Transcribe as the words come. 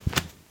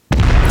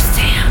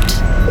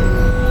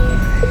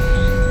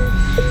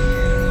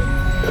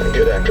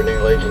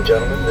afternoon, ladies and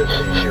gentlemen. This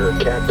is your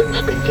captain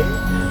speaking.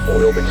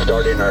 We'll be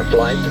starting our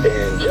flight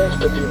in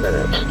just a few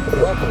minutes.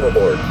 Welcome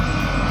aboard.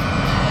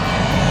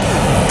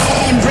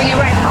 And bring it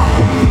right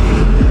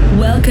home.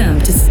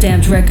 Welcome to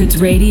Stamped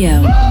Records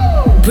Radio,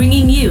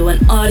 bringing you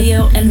an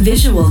audio and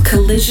visual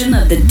collision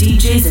of the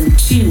DJs and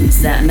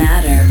tunes that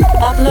matter.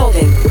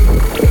 Uploading.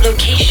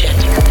 Location.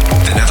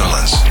 The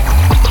Netherlands.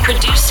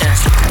 Producer.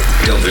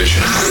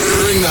 Dubvision.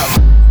 Bring them.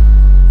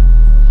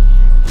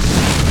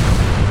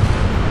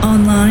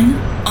 Online,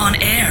 on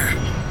air.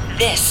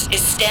 This is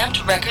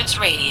Stamped Records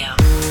Radio.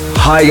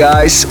 Hi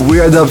guys, we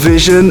are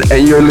Dubvision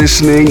and you're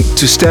listening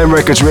to Stamped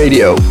Records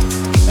Radio.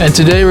 And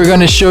today we're going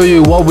to show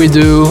you what we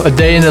do, a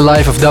day in the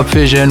life of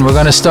Dubvision. We're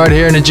going to start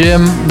here in the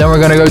gym, then we're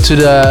going to go to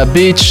the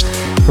beach,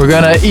 we're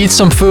going to eat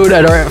some food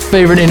at our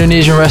favorite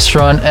Indonesian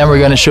restaurant, and we're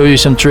going to show you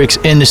some tricks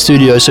in the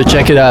studio, so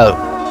check it out.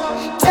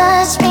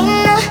 Touch me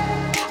now,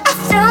 I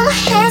throw my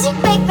hands, you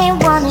make me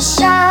wanna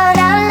shout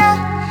out loud.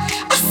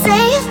 I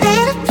say a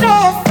little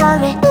prayer for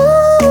it. Ooh,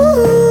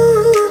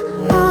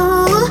 ooh,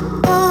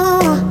 ooh,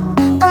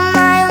 oh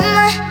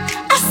my,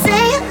 I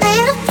say a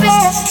little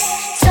prayer.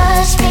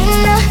 Touch me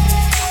now,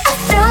 I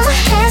throw my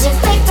hands, you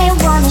make me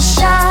wanna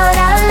shout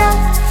out loud.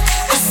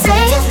 I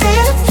say a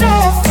little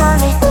prayer for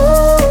it. Ooh,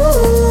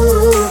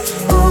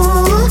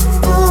 ooh,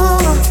 ooh,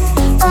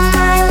 oh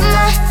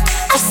my,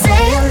 I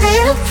say a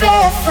little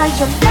prayer for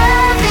your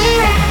love,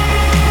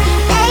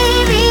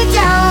 baby,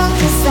 don't,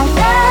 'cause I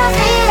love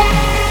it.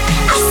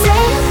 I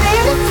say a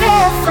little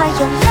prayer for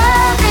your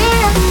love,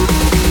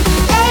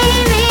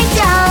 baby,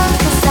 don't,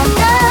 'cause I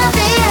love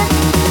it.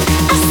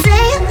 I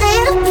say a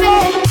little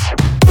prayer.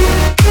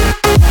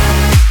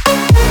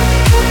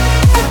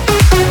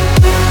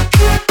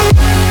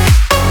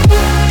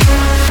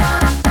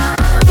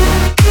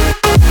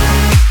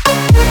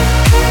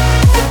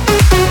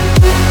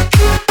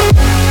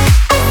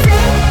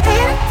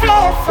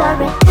 For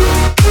it.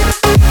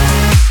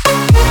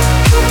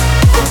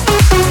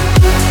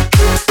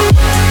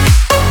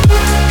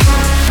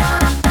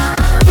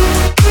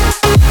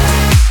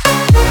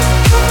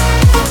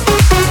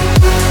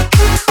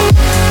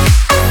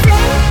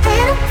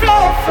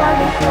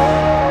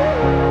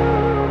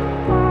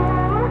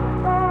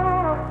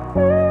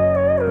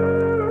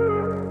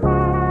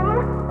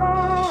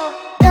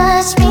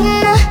 Touch me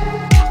now,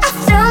 I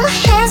throw my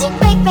hands, you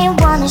make me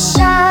wanna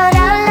shout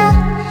out loud.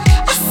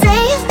 I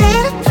say a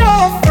little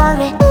prayer for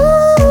it. Ooh,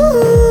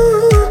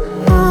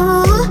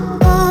 ooh,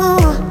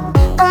 ooh,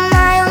 oh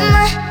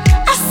my,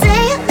 I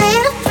say a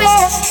little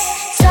prayer.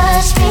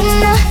 Touch me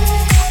now,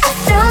 I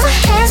throw my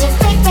hands, you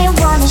make me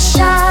wanna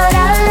shout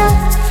out loud.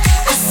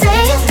 I say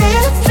a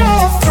little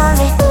prayer for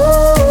it. Ooh,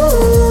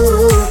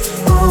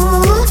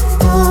 ooh,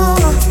 ooh,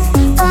 oh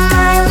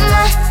my,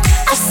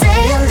 I say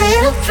a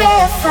little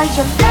prayer for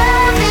your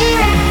love,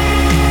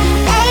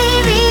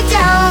 baby,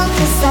 don't,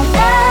 'cause I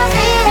love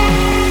it.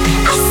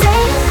 I say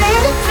a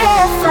little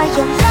prayer for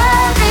your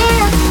love,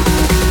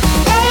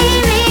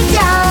 baby,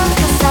 don't,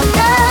 'cause I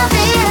love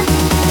it.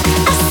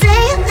 I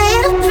say a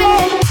little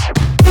prayer.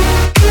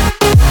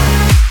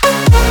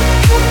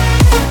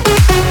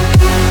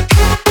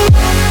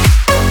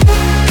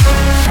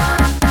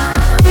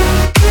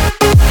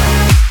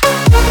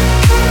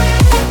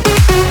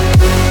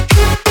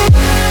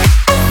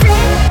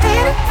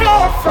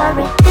 For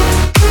it.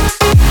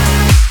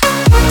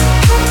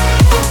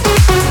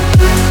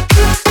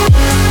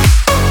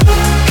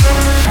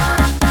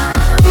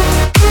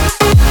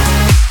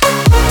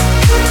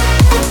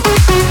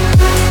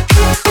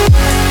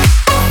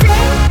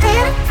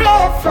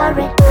 For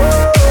it.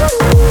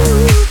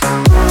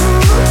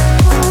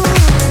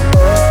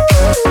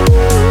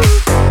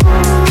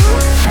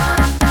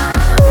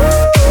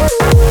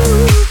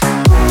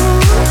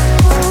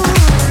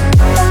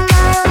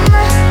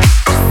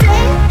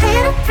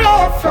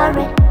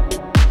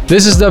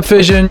 This is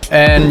Dubvision,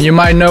 and you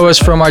might know us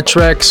from our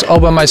tracks All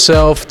By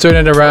Myself, Turn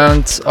It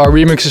Around, our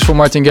remixes for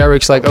Martin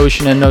Garrix like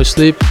Ocean and No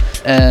Sleep,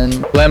 and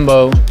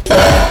Lambo.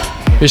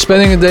 You're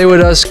spending a day with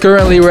us.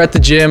 Currently we're at the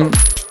gym.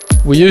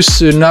 We used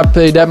to not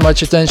pay that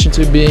much attention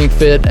to being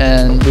fit,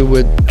 and we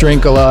would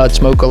drink a lot,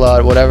 smoke a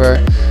lot, whatever.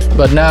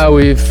 But now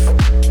we've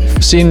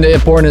seen the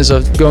importance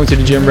of going to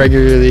the gym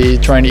regularly,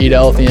 trying to eat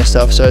healthy and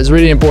stuff. So it's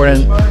really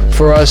important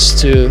for us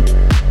to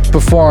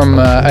perform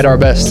at our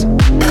best.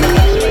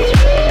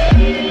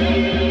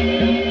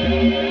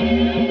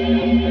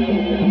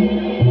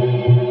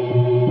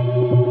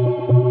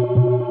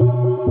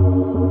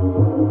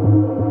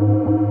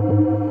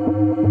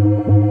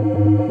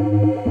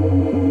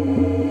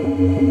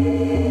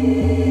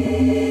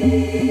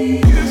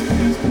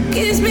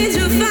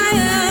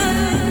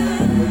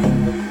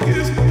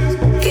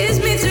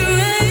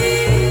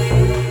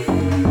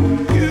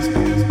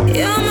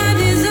 You're my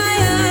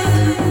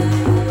desire,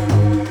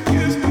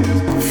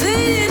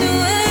 fading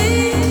away.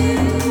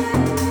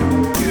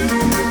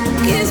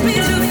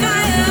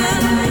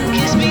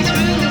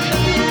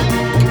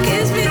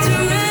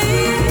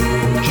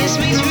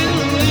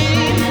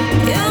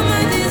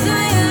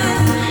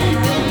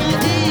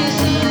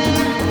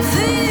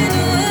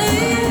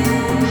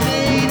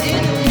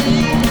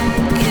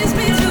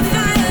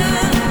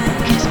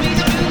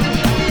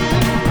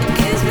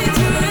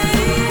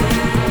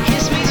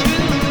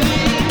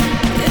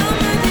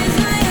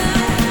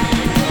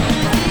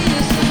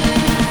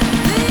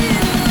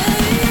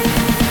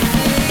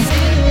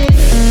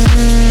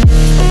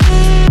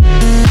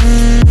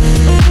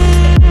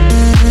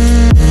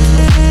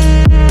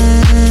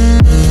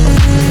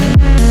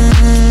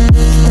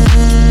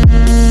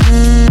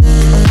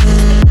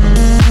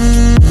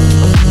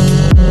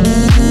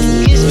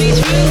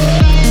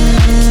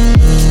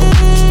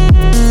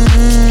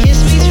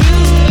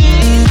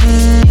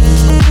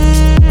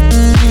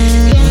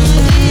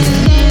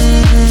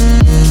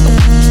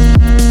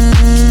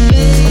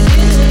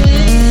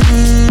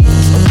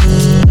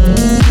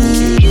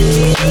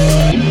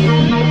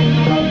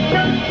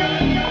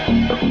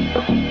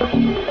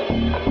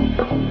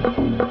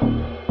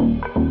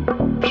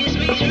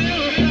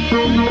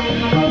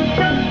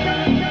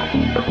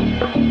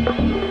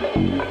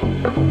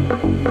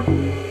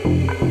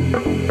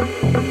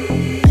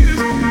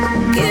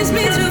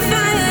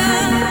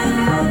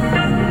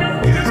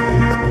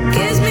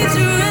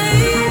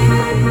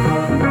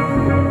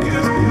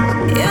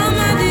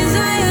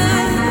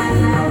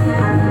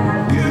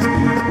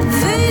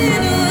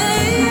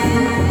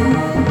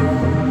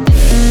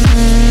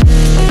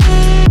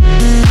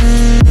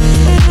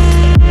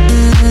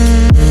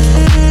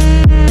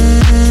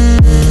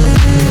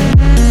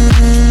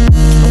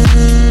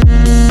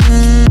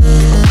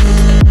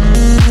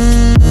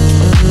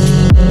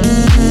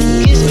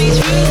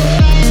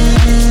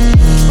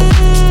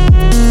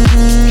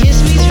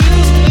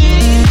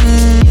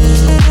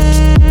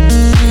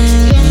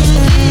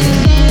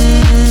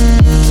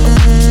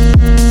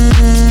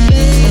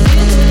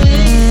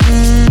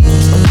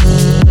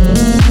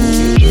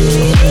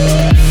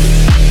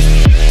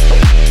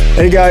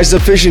 guys, The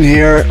Vision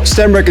here,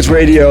 Stem Records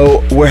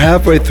Radio. We're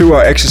halfway through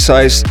our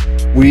exercise.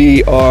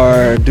 We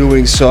are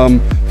doing some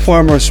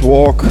farmer's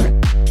walk.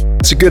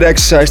 It's a good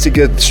exercise to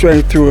get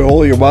strength through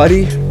all your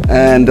body.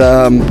 And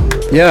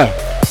yeah.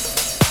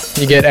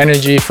 You get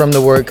energy from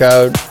the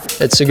workout.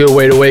 It's a good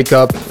way to wake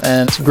up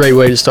and it's a great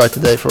way to start the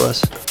day for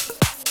us.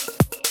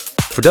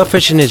 For Dub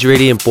Vision is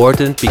really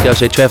important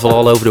because they travel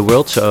all over the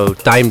world, so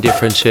time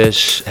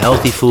differences,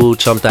 healthy food,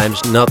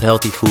 sometimes not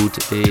healthy food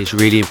is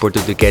really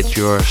important to get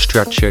your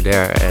structure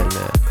there and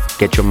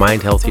get your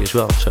mind healthy as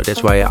well. So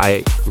that's why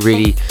I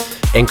really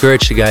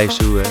encourage the guys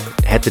to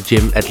head to the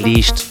gym at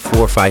least 4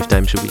 or 5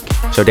 times a week.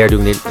 So they're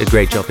doing a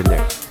great job in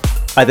there.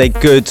 Are they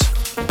good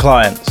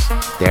clients?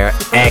 They're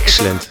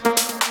excellent.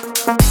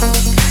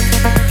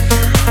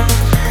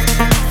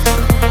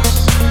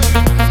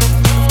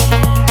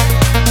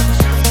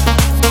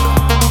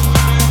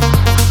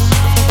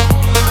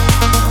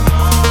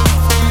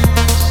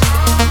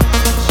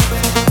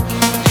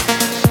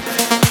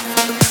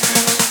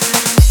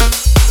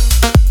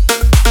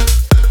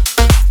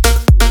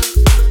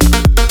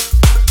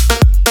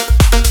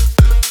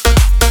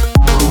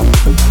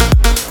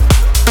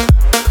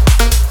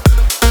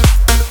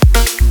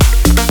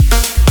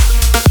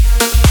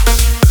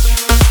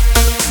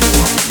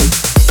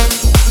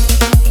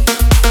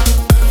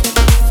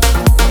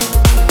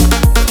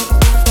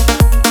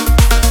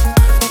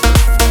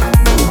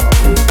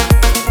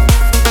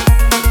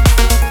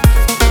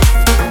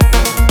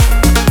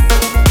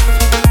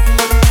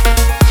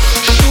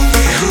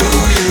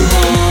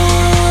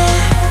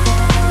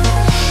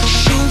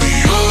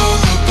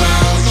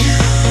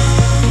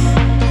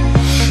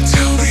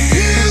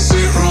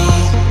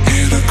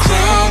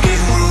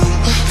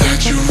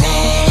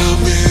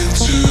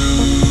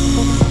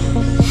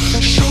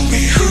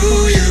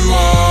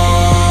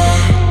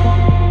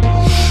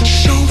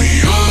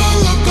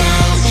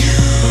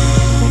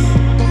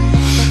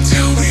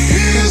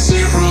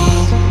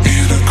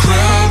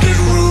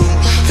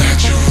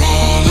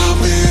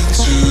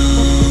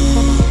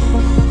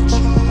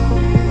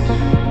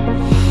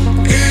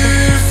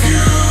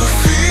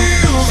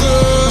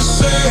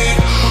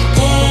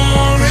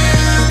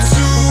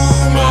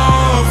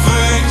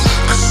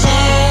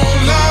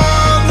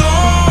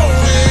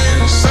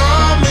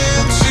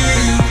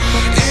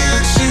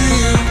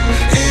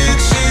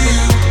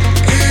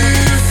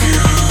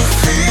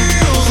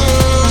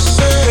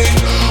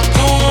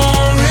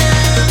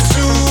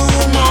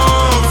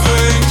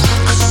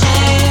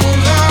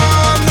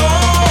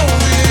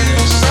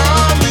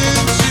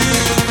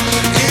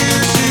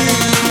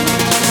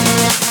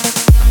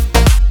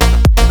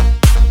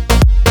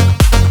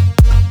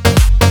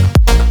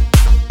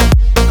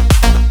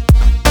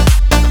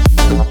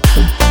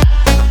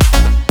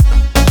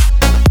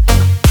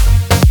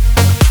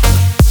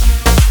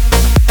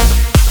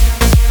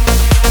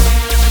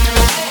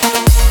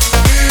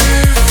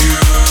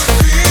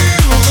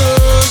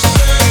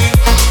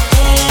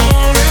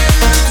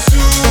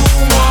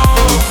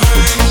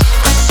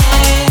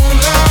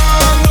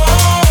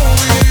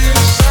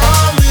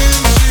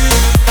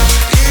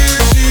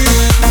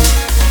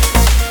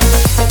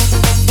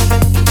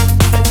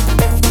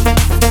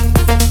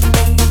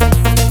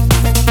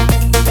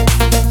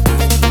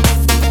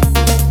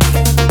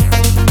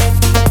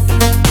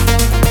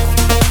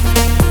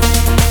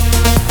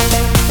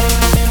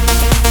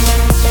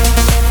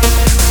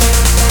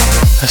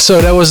 So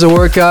that was the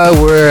workout.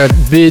 We're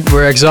beat,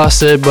 we're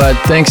exhausted, but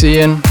thanks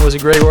Ian. It was a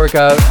great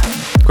workout.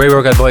 Great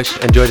workout, boys.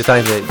 Enjoy the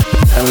time today.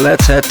 And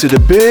let's head to the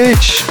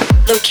beach.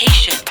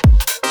 Location.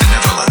 The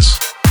Netherlands.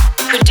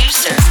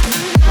 Producer.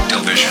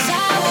 Dub Vision.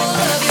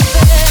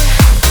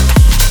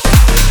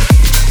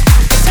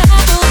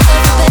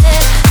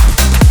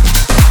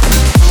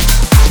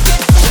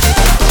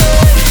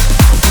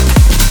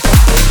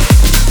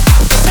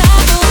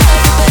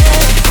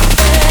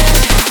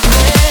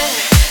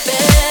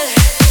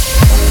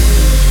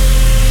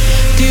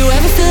 Do you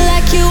ever feel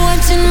like you're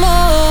wanting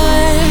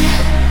more?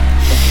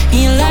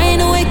 You're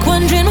lying awake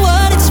wondering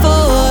what it's for.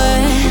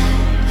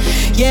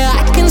 Yeah,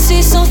 I can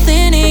see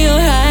something in your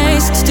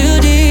eyes. It's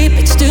too deep,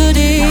 it's too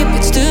deep,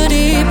 it's too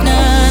deep,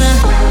 nah, nah.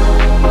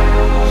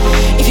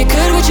 If you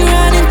could, would you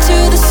run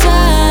into the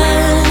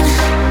sun?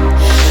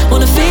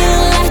 Wanna feel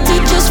alive to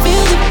just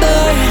feel the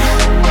burn.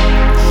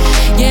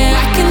 Yeah,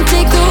 I can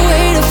take the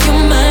weight of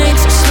your mind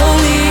so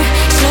slowly,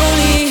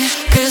 slowly.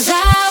 'Cause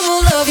I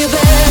will love you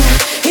better,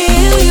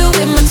 heal you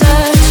with my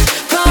touch.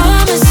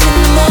 Promise in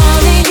the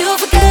morning you'll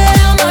forget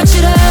how much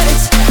it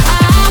hurts.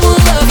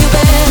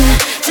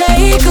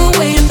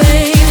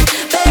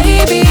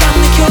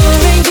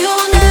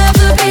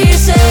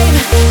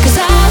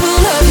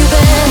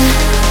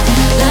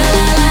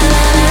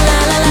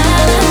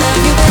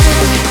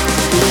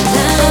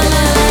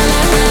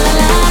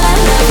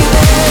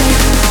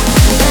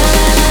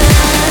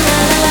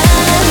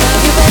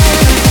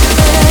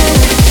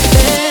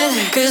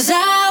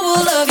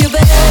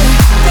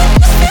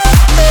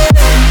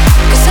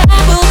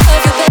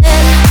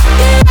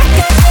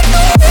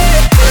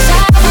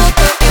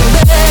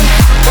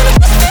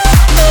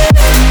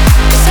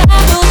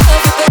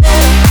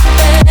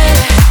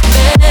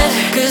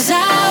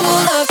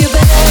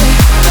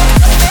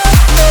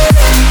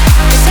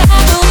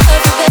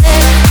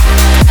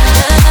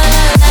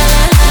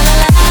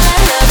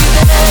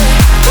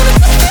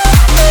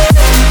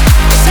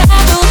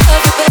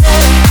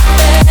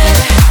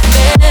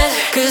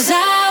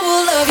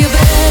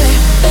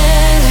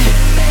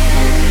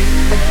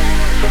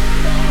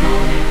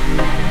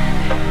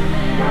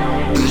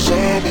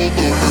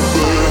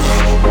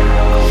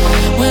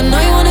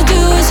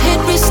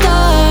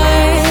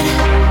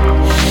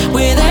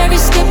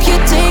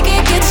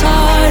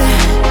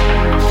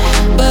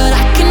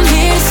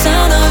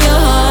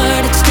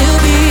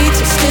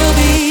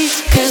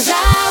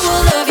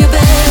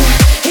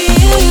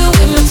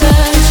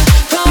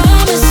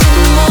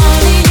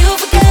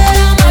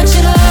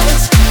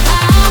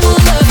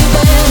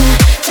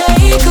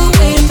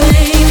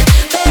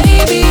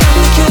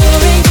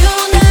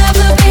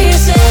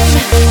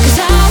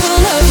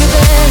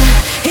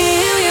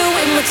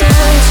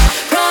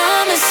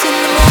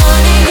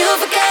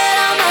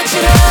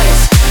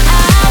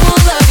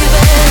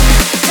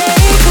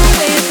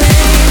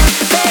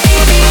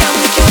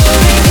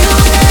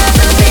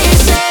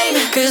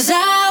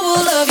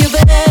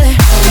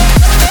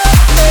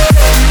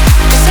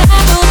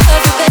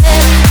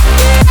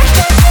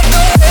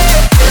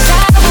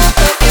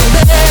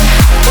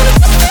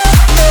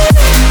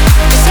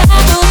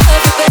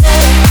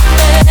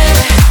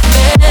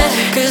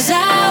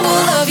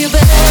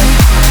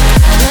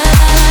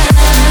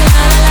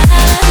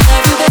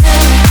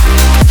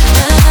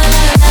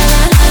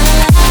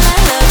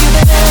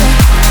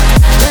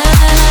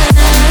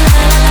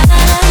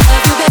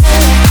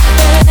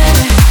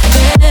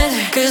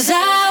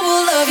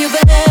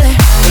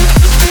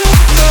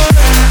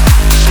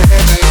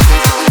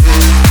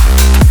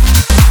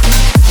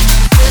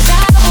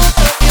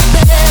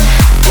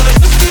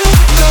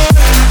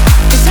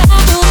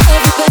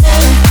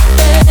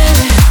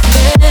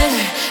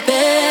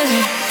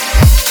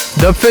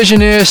 Dub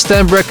Vision here,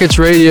 Stamp Records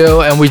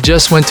Radio, and we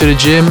just went to the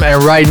gym,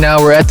 and right now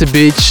we're at the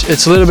beach.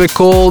 It's a little bit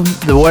cold,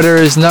 the weather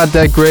is not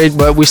that great,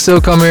 but we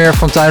still come here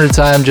from time to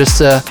time just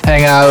to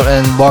hang out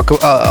and walk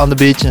on the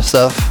beach and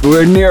stuff.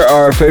 We're near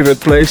our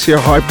favorite place here,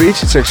 Heart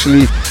Beach. It's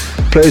actually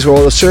a place where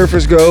all the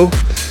surfers go.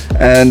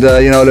 And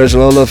there's a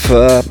lot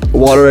of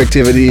water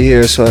activity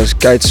here, so there's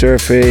kite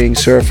surfing,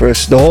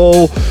 surfers. The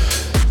whole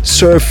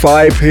surf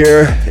vibe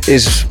here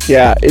is,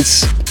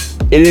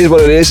 it is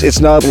what it is. It's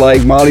not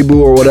like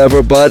Malibu or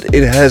whatever, but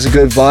it has a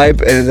good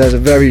vibe and it has a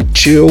very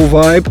chill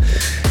vibe.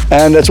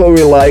 And that's what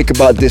we like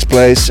about this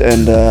place.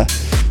 And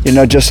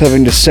just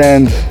having the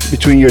sand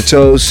between your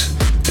toes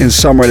in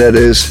summer, that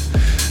is,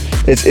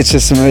 it's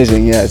just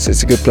amazing. Yeah,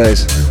 it's a good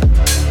place.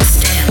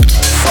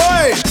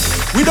 Hey,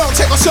 we don't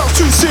take ourselves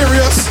too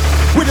serious.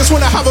 We just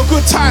wanna have a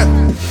good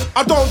time.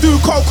 I don't do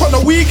coke on the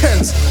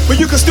weekends, but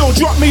you can still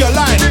drop me a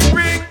line.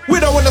 We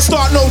don't wanna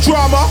start no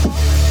drama.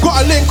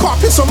 Gotta link up,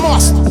 it's a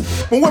must.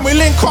 But when we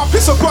link up,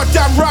 it's a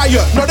goddamn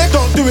riot. No, they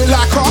don't do it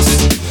like us.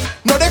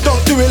 No, they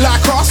don't do it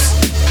like us.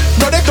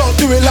 No, they don't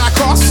do it like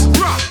us.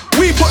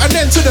 We put an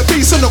end to the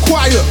peace and the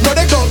quiet. No,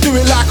 they don't do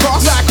it like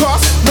us. Like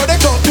us. No, they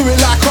don't do it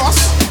like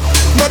us.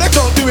 No, they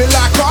don't do it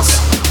like us.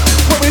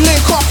 When we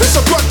link up, it's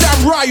a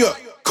goddamn riot.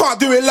 Can't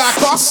do it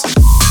like us.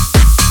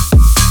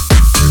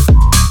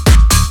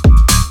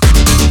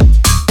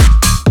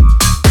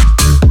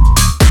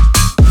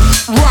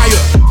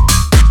 Riot.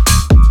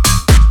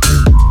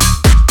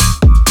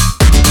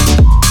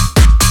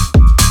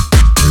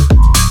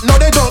 No,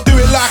 they don't do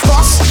it like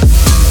us.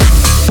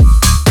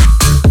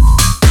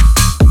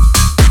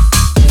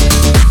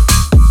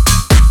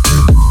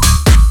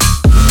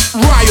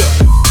 Riot.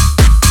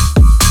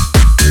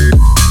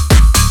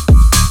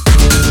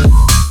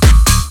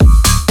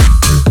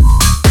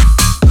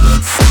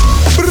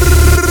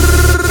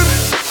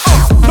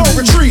 No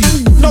retreat,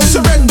 no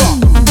surrender.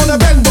 On a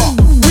bender,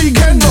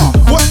 weekender.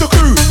 What's the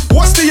crew?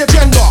 What's the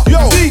agenda?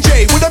 Yo,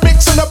 DJ with a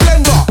mix and a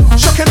blender.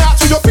 Shocking out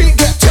till your feet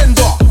get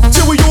tender.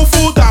 Till we all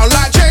fall down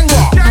like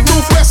Jenga.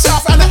 North, west,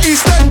 south and the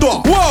east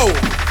ender. Whoa!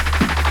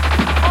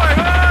 Hey,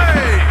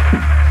 hey!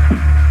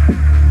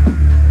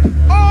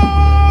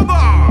 Oh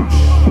gosh!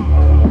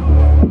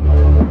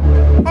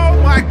 Oh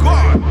my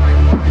God!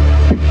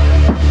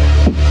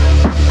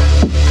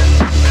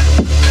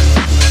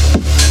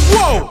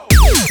 Whoa!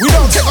 We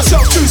don't take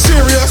ourselves too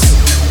serious.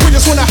 We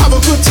just wanna have a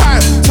good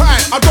time.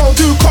 I don't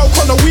do coke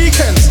on the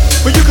weekends,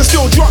 but you can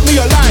still drop me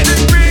a line.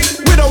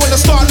 We don't wanna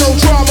start no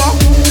drama.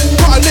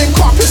 Gotta link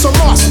up, it's a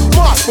must.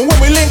 But when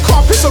we link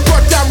up, it's a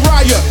goddamn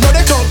riot. No,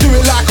 they don't do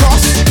it like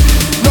us.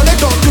 No, they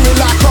don't do it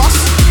like us.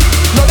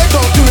 No, they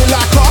don't do it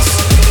like us.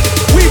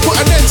 We put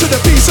an end to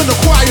the peace and the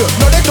quiet.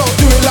 No, they don't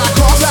do it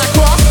like us. Like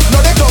us. No,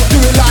 they don't do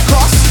it like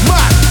us.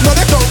 Mad. No,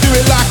 they don't do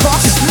it like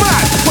us.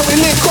 Mad. When we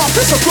link up,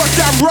 it's a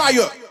goddamn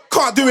riot.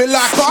 Can't do it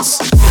like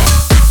us.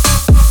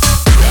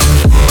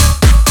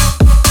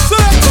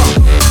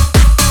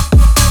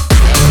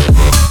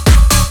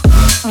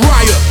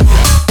 Riot.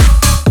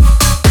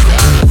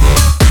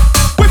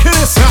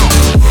 Wickedest sound.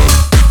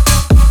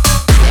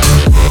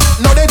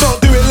 No, they don't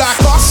do it like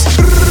us.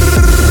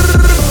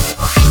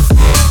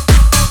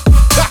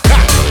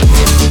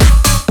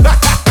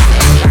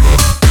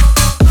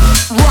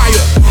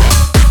 Riot.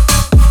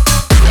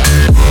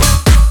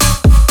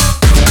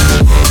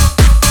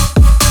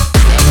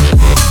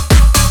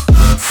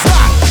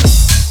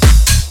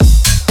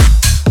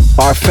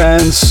 Our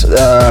fans,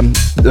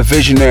 the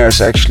visionaries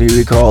actually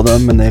we call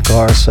them, and they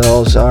call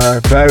ourselves, are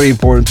very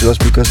important to us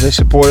because they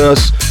support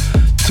us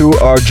through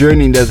our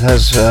journey that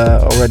has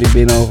already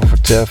been over for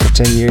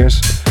 10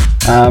 years.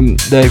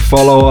 They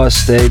follow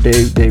us, they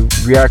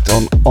react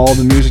on all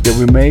the music that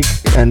we make,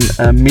 and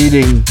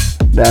meeting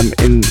them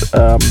in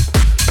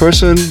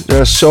person.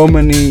 There are so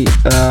many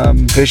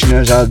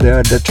visionaries out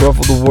there that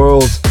travel the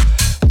world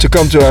to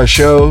come to our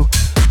show.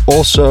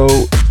 Also,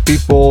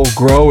 people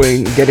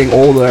growing, getting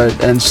older,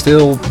 and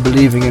still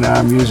believing in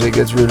our music.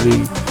 That's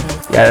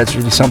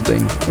really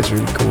something. It's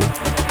really cool.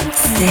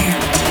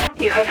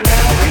 You have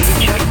now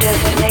reached your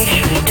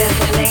destination. You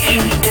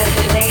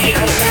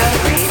have now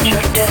reached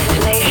your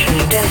destination. You have now reached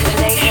your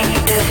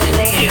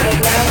destination. You have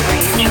now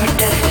reached your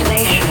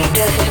destination.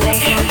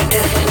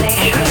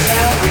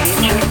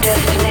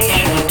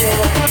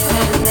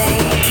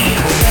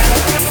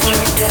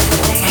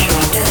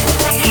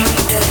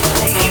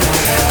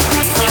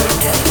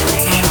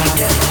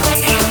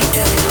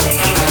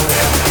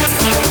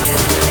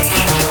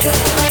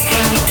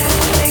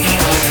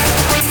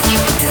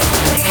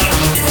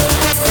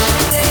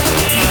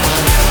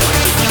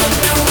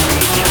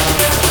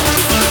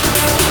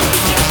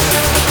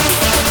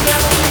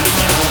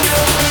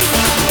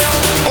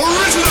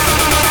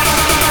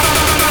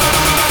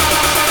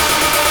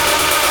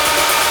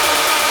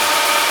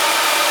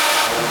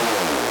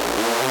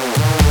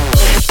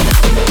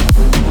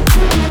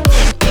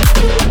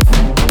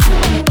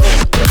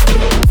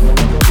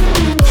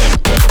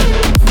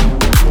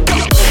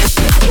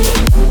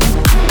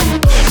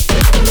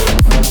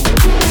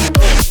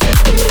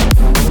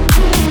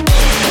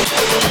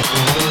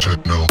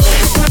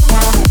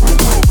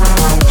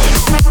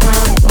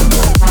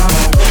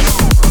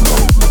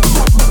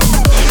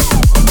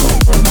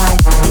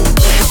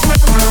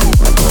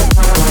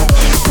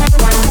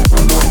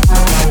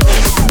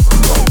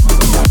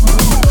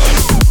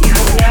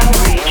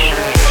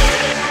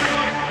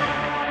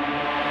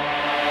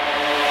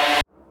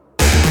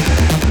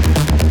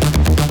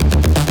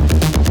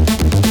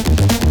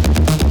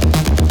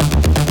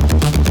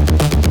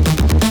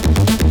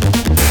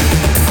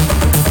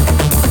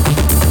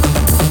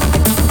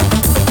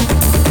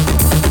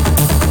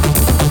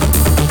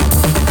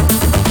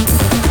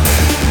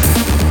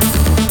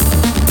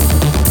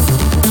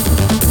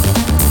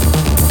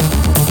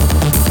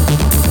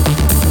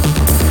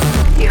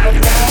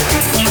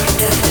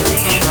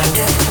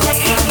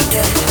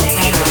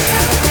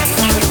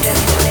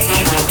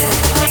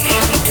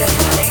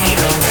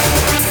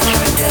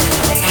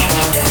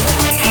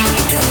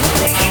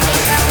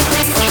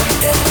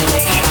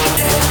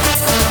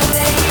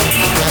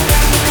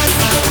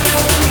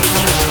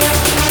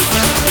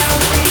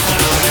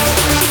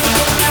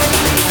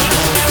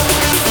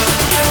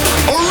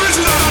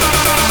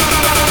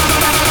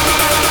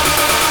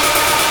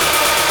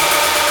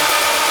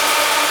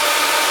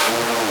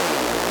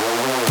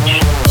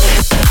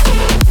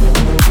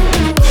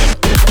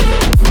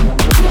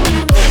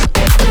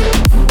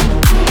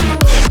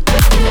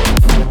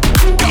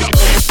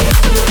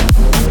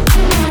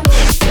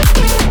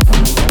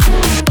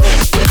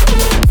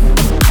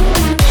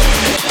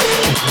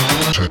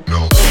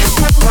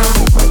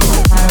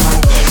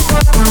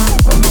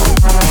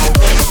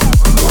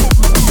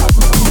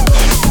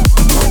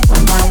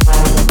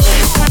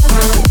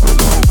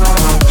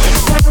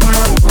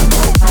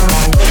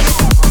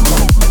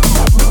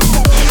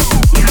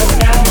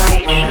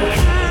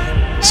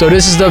 So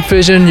this is Dub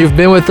Vision. You've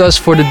been with us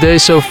for the day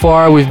so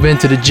far. We've been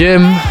to the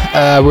gym.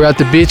 We're at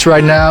the beach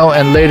right now,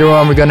 and later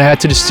on we're gonna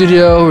head to the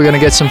studio. We're gonna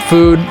get some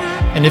food.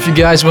 And if you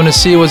guys want to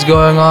see what's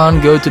going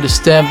on, go to the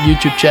Stamped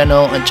YouTube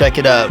channel and check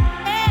it out.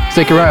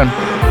 Stick around.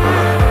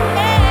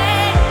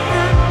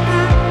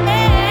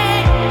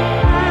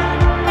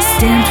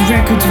 Stamped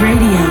Records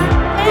Radio.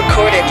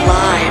 Recorded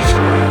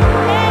live.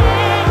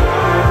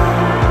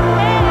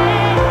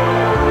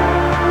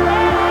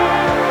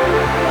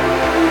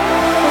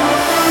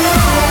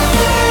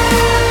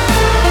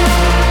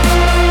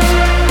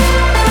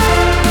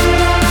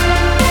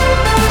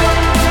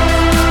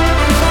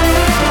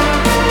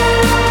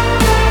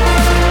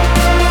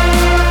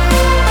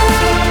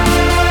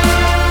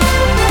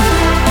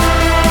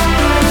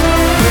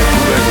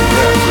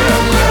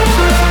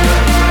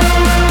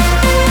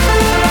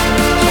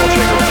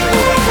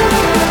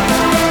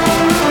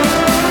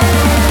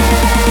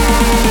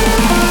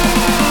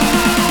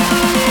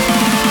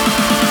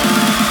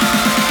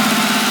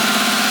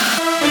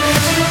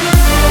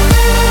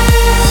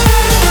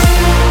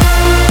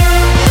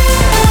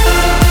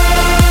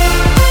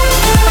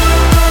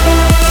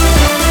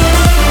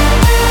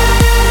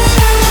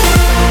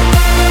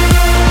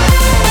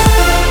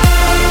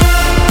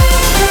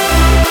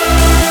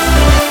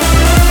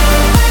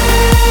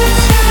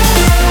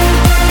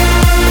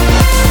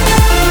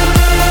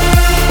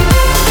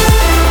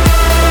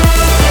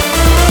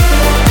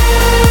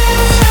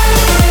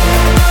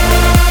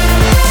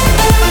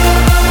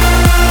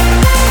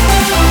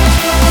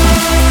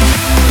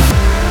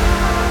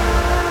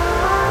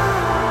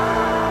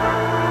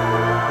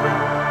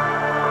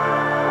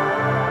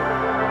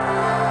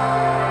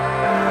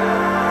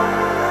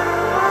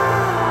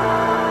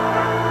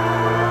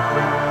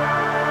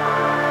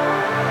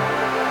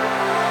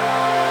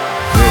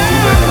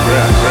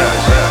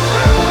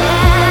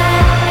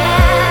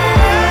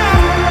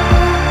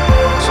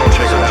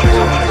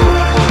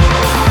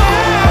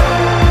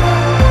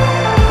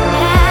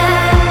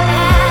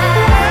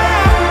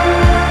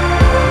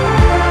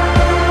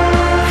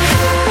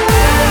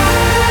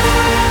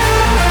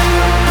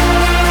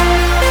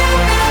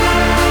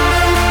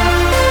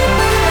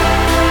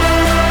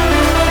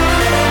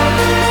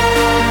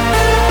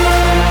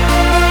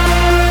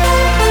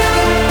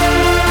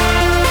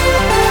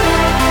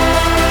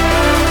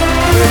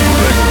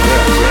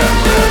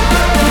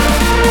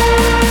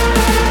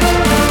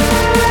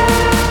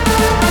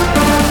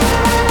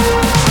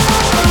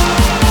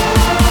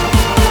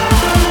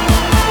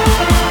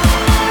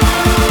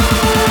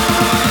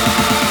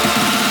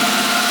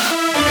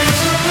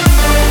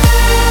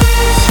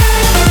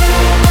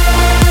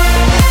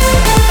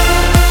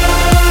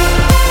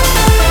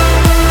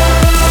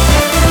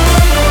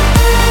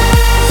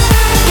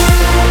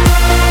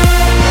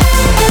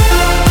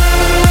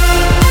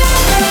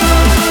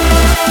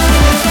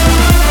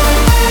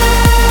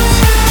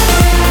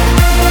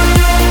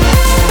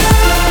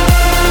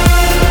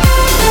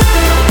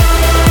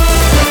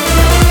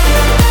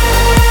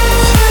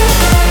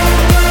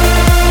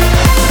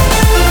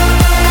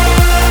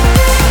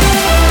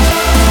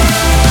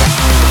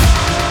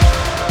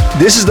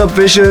 This is Dub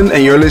Vision,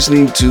 and you're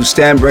listening to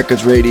Stamped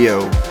Records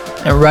Radio.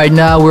 And right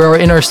now we're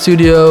in our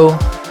studio,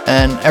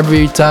 and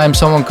every time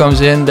someone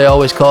comes in, they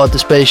always call it the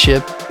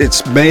spaceship.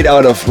 It's made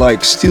out of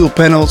like steel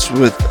panels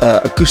with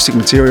acoustic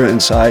material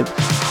inside.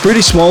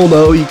 Pretty small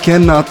though, you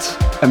cannot,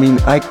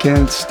 I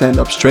can't stand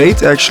up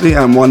straight actually,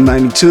 I'm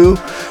 192.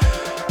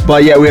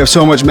 But yeah, we have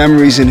so much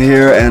memories in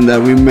here, and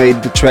we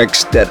made the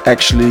tracks that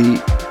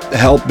actually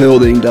help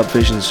building Dub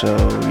Vision. So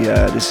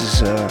yeah, this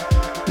is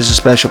a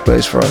special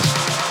place for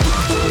us.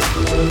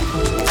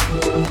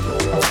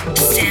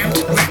 Stamped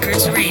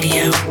Records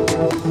Radio.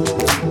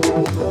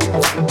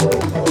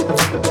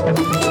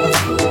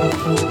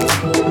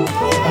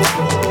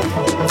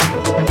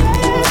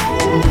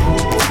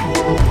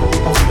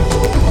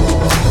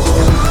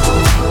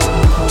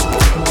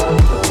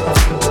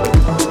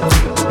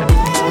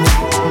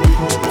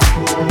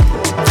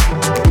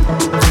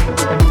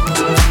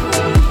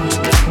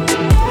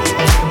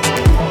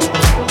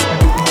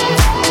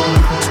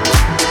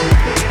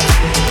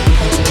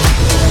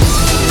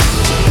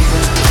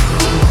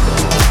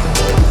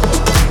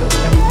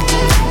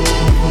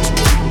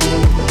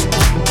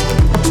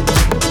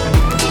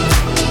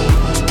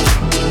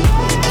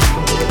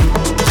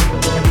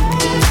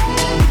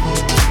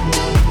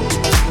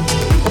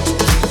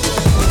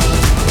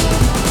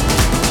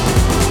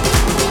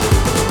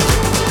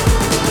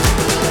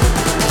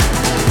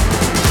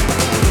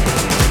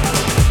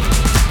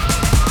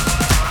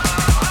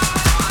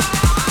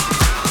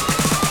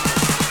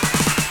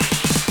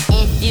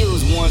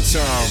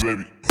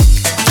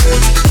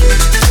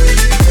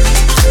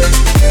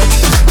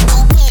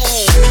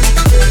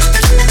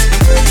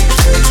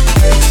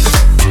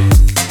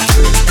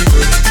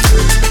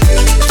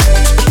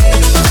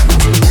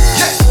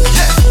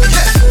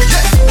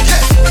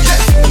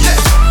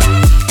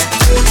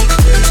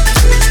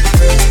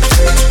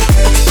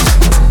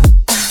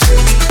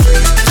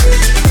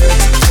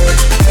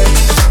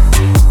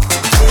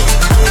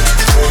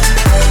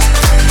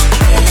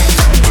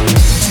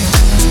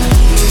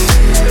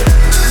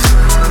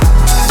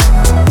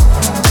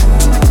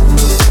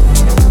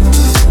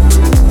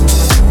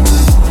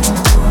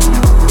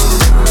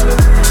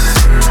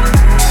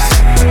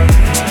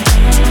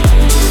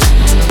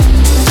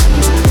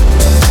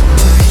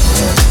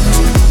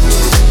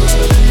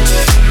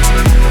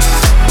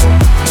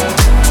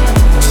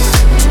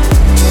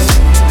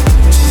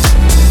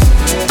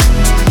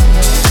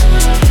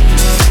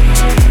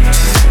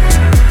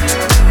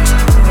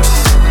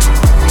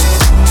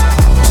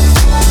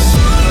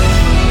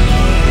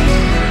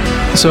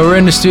 So we're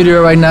in the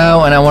studio right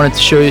now and I wanted to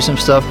show you some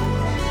stuff.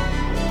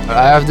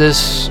 I have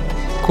this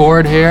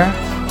chord here.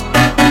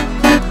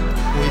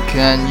 We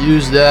can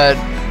use that.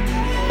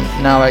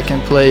 Now I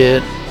can play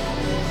it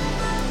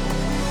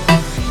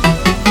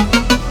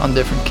on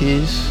different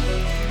keys.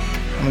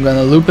 I'm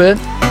gonna loop it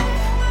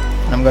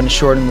and I'm gonna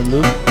shorten the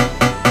loop.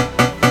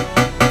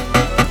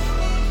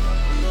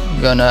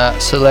 I'm gonna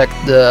select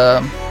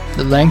the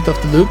length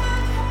of the loop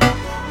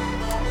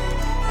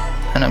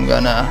and I'm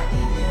gonna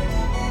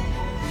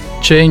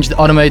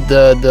automate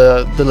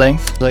the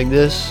length like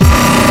this.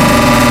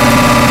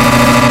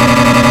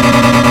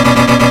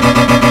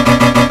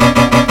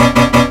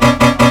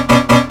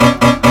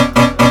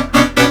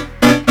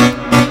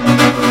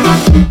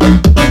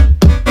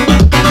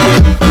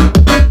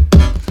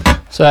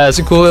 So it's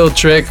a cool little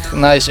trick,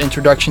 nice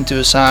introduction to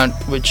a sound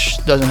which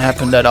doesn't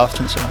happen that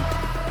often, so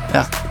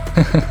yeah.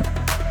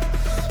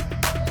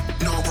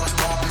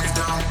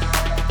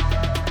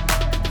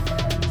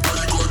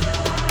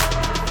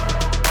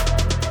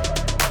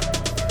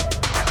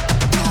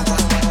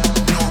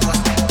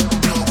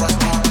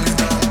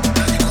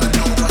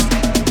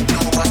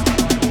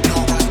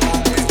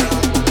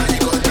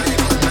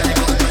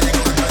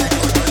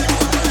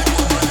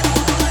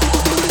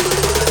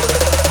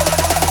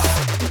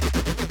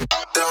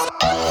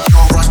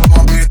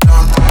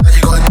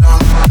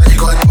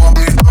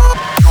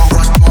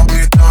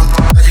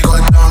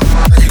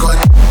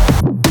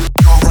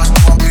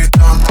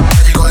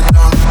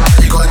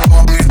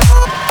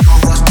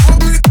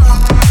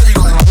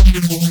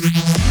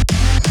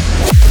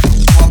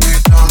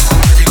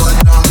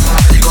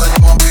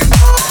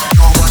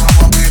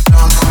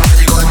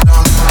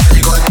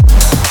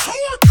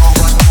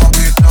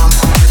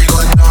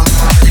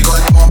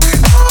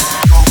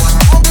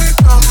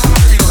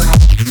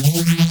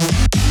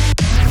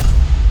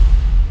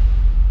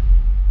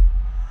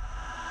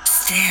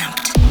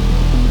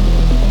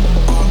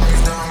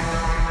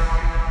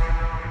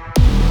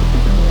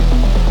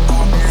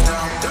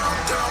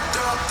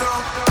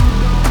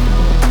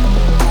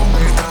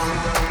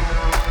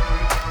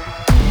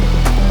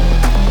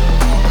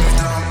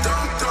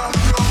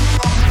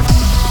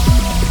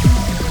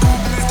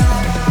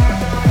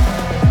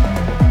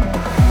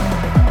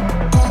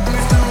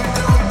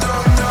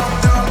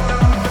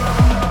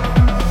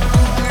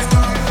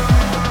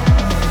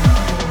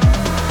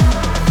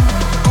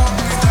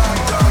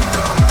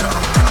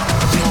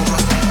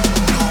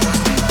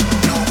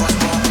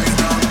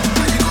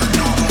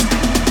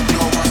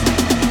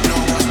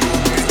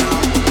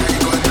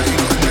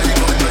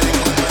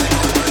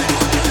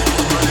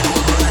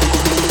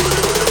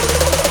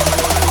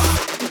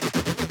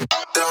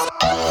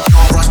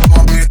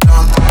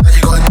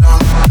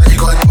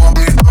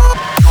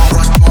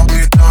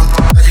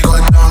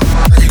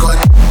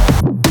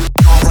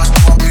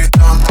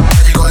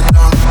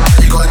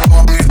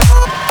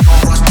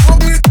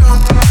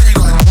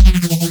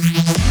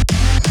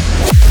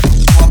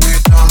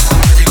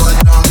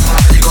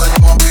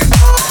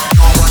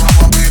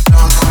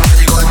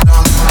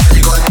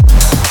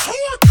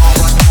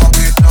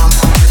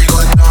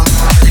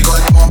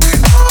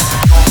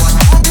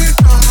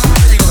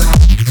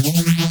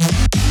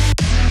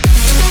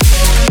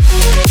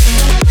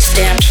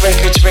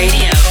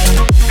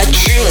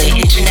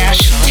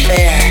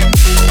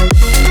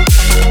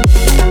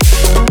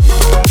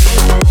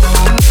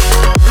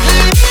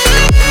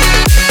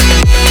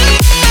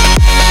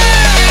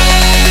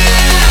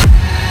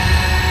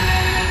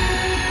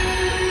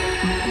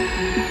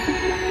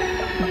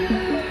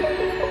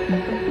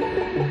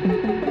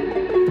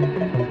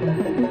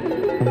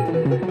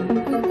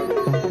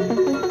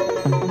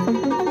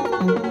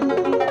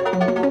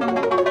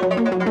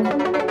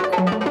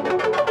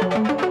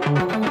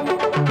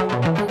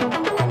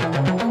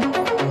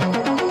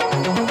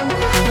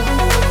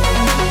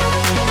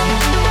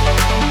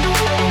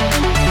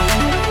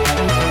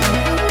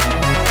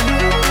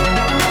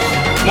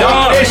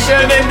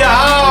 Nation in the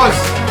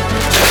house!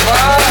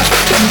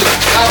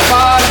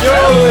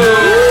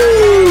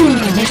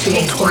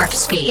 Initiate warp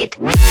speed.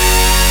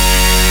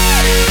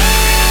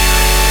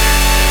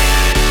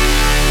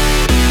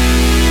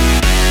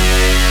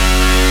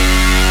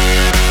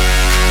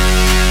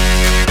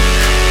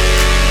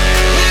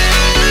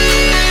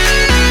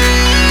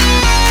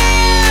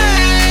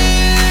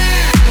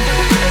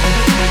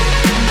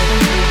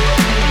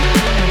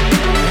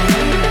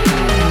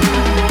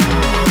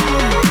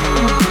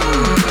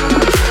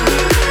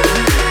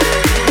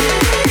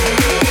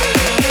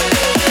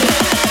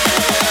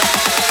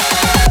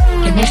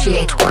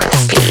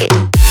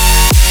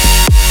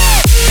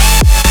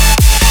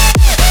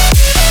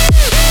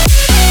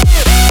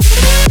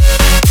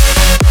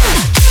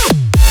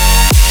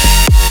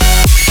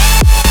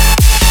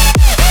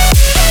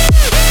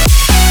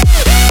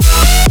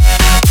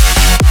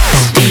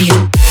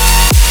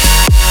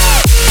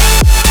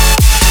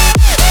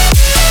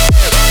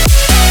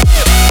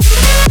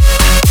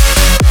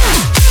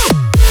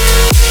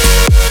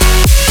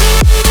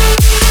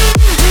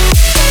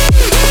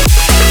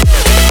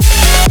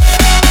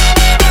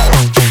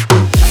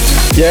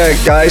 Yeah,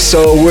 guys,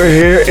 so we're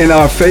here in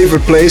our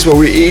favorite place where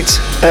we eat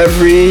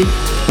every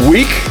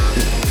week,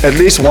 at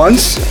least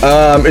once.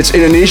 It's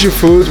Indonesian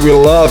food. We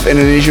love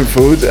Indonesian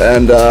food,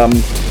 and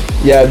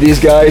yeah, these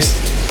guys,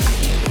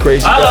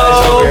 crazy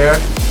guys over here.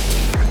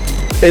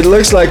 It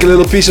looks like a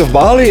little piece of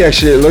Bali,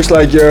 actually. It looks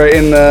like you're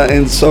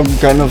in some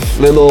kind of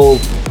little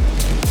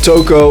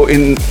toko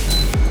in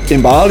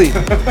Bali.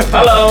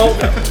 Hello.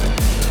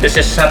 This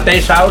is satay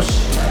sauce.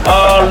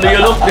 Do you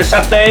look the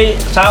satay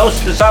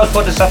sauce? The sauce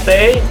for the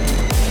satay.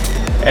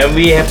 And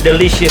we have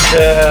delicious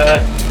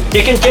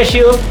chicken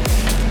cashew.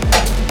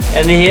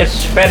 And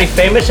here's very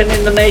famous in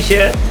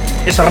Indonesia.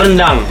 It's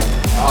rendang.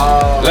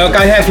 Look,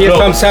 I have here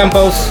some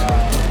samples.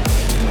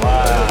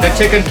 The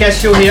chicken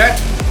cashew here,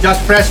 just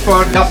fresh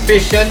for the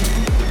fishing.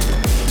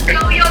 Yo,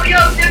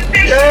 the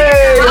fish.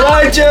 Hey,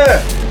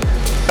 Elijah!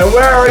 And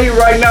where are you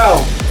right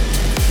now?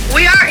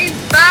 We are in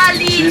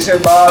Bali. She's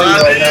in Bali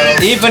right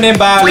now. Even in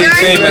Bali, We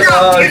are in famous.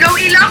 Ilam. You know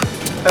Ilam?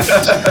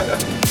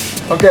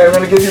 Okay, I'm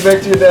gonna give you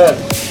back to your dad.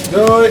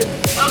 Do it.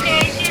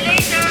 Okay, see you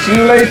later. See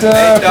you later.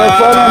 Have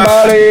fun in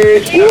Bali.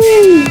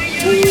 Woo!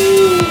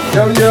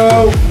 Yo,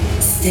 yo.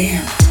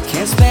 Stamped.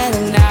 Can't spend a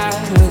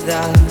night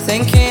without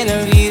thinking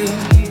of you.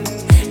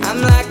 I'm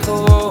like a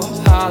wolf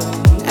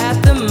howling at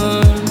the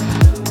moon.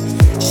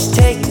 Just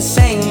take the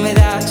same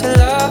without your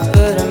love,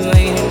 but I'm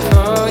waiting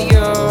for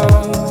you.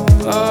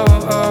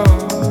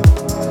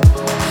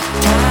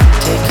 Time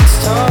takes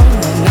toll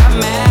and our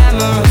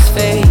memories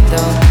fade.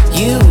 Though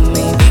you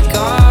may be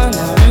gone, I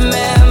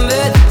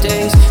remember the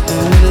days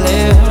when we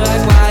lived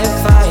like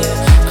wildfire,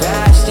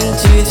 crashed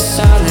into the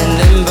sun and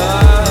then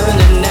burned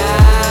the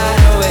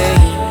night away.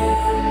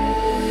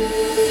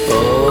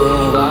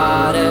 Oh,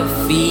 what a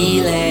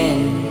feeling.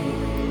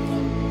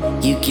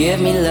 You give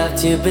me love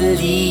to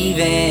believe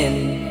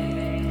in.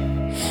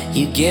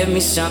 You give me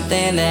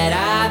something that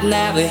I've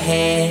never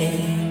had.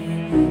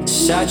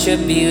 Such a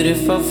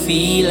beautiful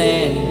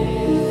feeling.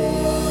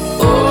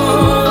 Oh,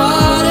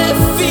 what a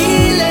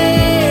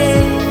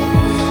feeling.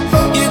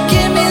 You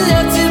give me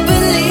love to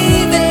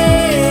believe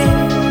in.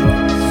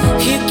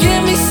 You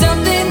give me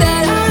something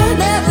that I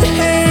never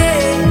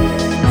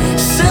had.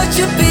 Such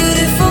a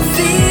beautiful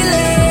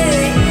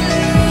feeling.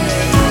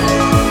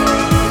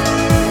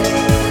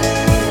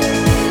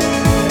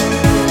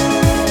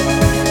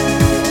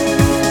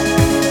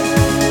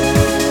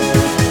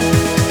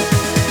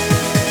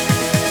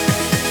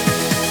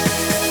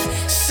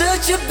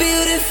 Such a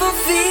beautiful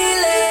feeling.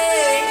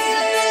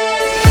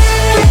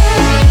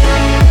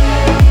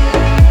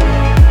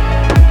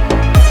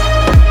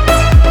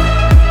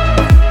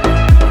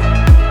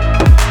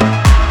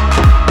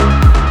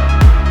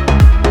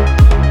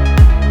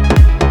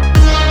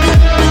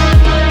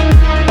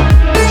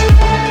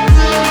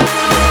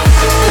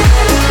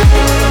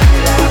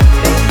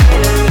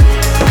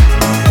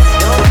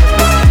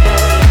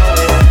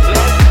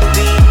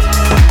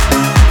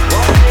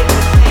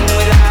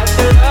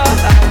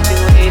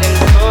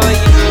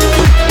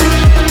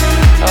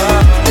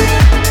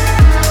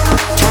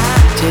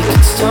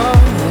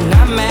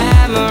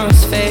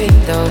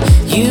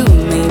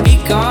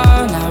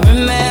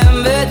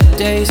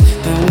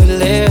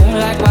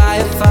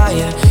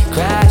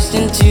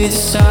 To the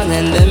sun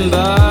and then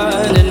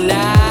burn the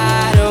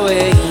night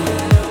away.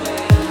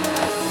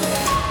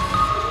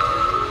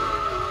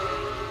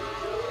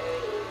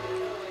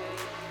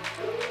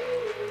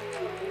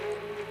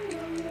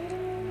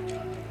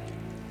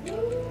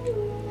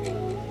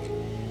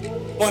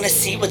 Want to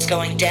see what's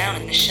going down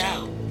in the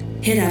show?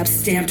 Hit up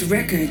Stamped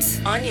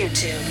Records on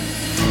YouTube.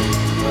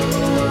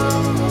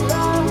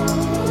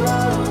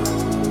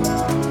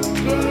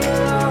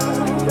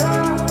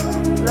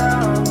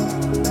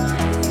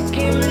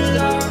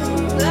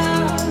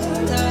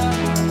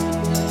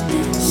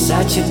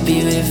 Such a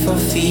beautiful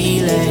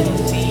feeling.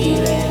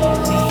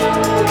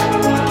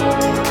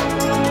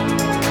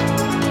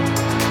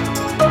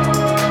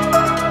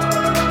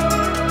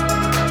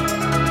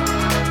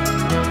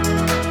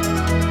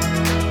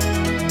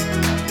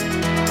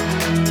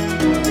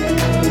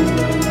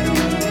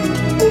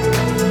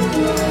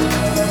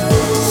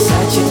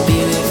 Such a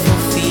beautiful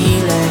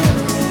feeling.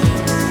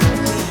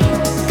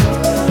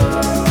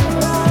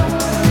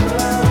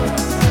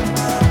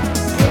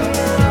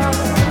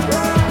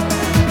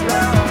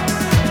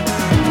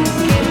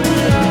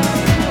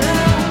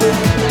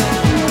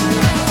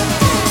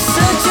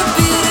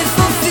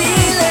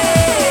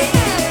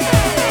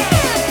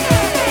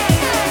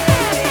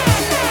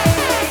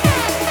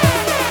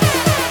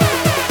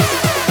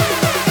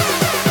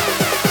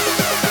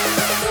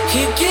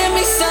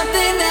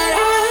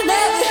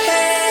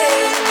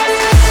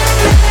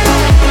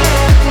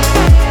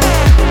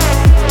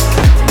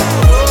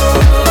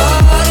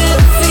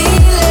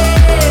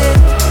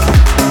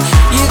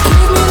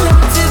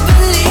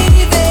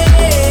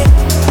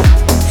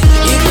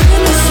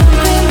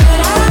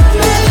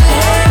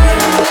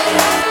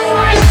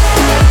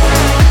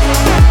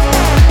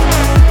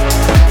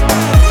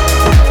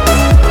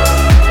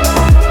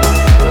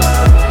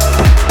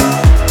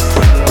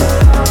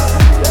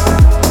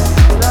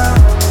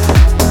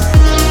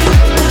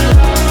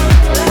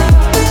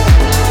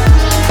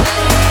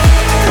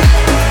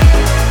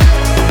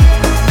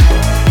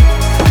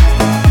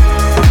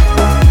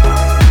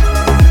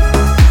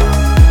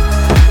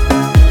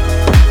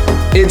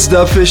 It's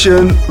Dub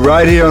Vision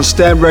right here on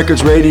Stamp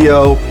Records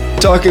Radio,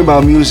 talking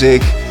about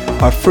music.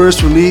 Our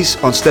first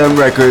release on Stamp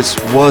Records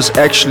was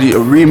actually a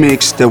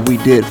remix that we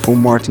did for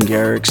Martin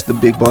Garrix, the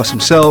big boss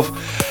himself.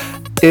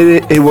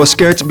 It was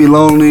Scared to Be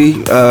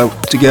Lonely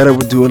together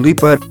with Dua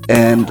Lipa,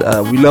 and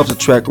we love the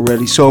track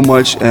already so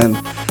much. And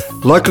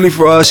luckily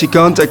for us, he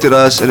contacted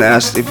us and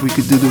asked if we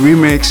could do the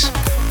remix,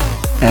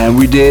 and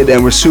we did,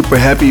 and we're super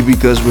happy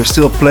because we're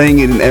still playing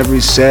it in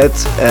every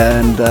set,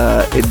 and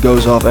it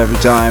goes off every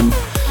time.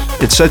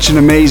 It's such an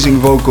amazing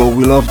vocal.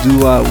 We love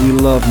Dua, we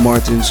love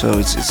Martin, so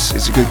it's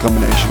a good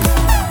combination.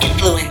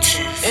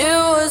 Influences. It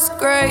was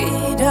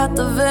great at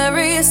the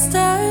very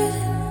start.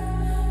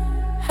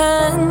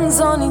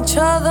 Hands on each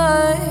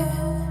other,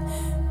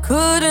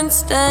 couldn't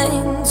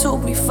stand to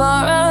be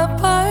far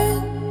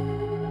apart.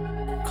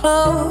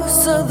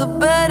 Closer the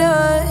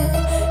better.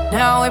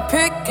 Now we're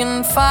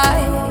picking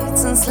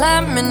fights and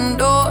slamming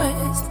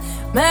doors,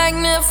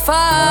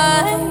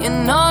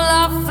 magnifying all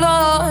our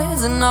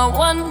flaws. And I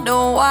wonder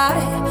why,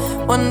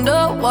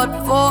 wonder what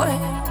for,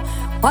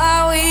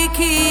 why we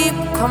keep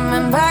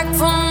coming back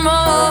for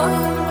more.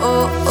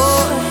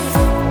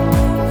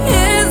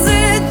 Is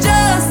it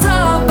just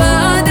our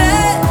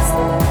bodies?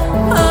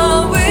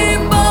 Are we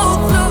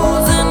both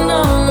losing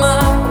our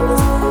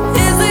minds?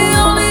 Is the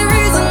only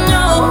reason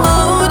you're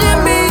holding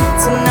me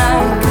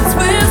tonight 'cause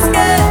we're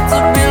scared to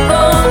be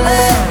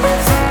lonely?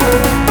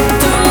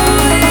 Do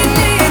we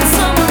need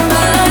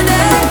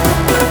somebody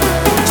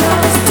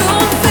just to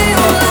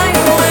feel like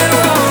we're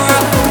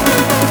alright?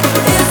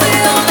 Is the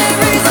only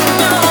reason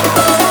you're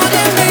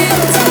holding me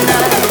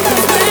tonight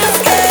 'cause we're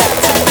scared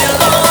to be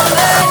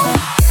lonely?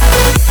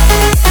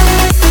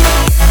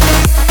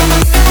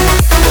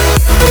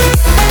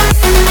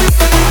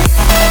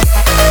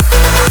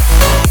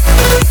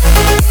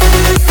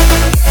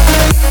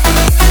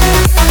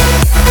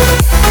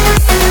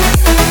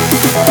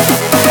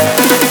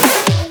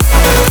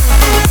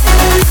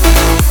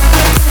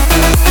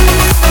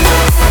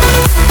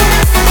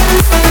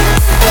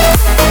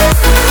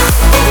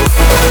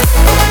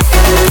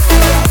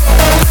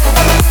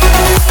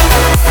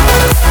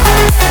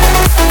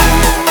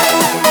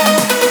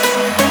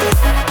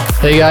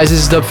 Hey guys, this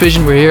is Dub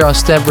Vision. We're here on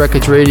Stamp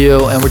Records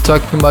Radio, and we're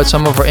talking about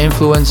some of our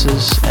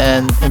influences,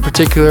 and in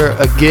particular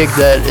a gig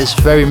that is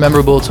very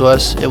memorable to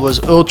us. It was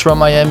Ultra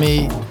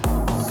Miami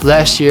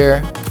last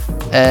year,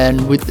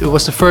 and it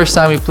was the first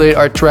time we played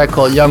our track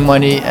called Young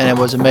Money, and it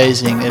was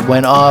amazing. It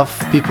went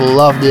off, people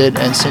loved it,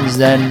 and since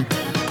then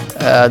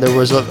there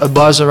was a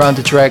buzz around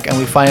the track, and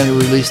we finally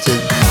released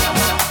it.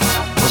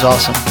 It was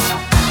awesome.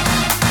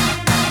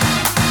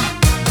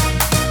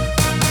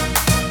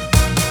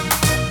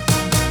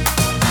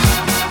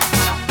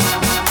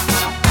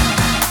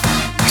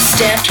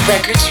 Stamped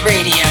Records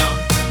Radio.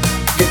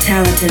 The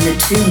talent and the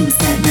tunes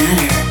that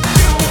matter.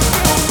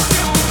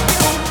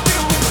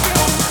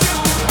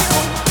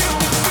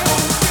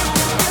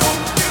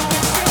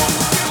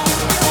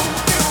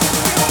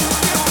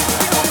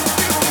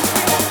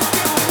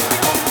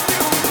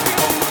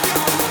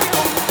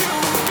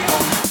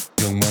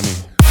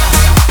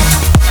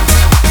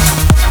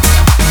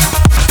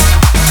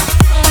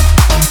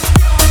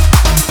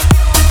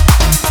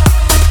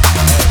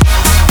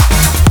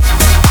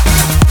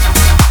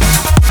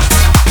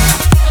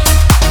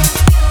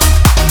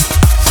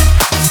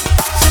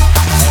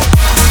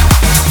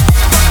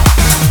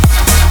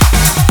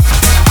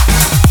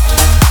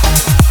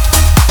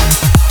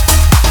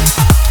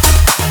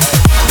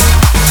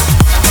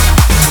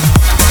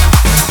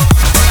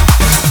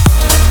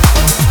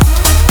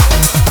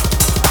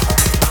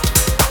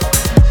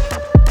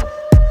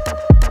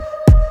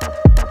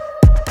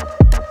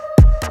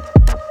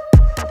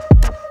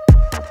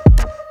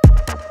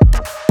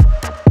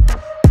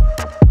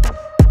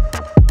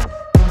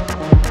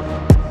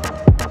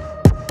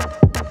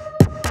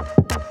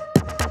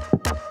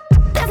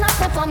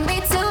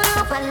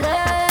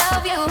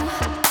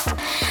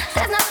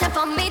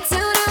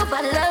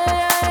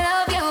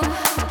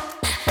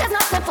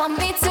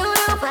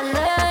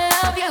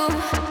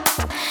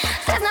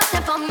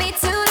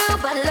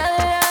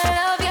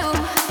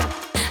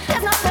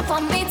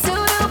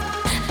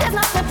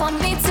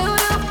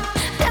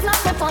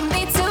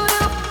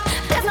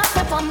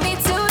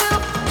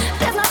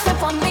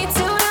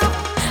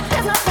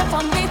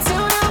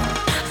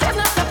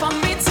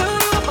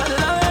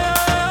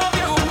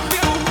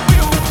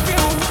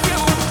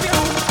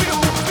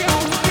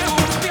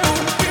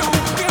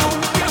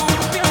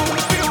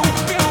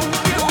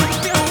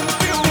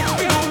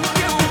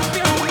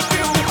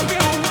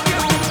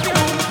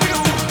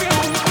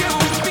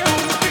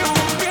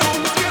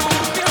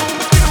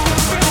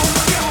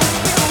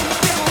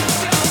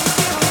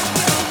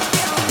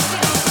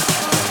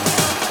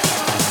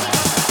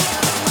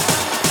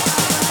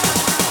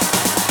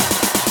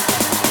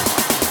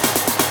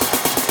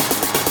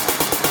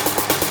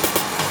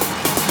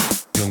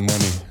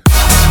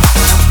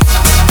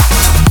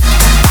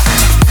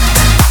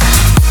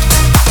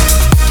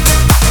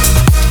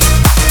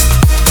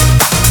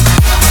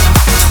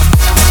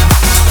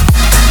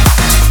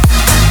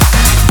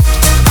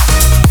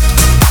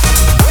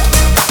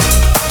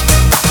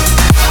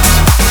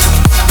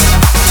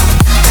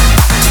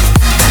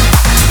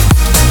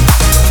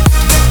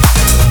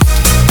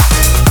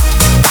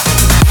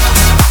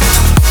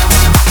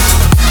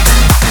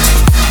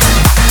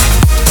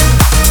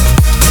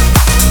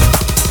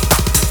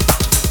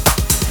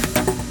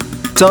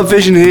 Top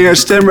Vision here,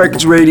 STEM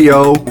Records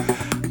Radio.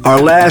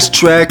 Our last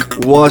track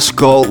was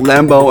called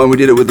Lambo and we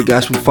did it with the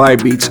guys from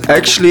Firebeats.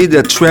 Actually,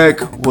 that track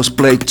was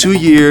played 2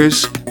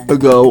 years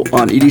ago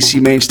on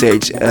EDC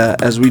Mainstage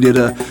as we did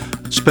a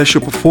special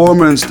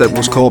performance that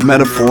was called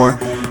Metaphor.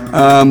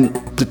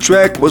 The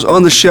track was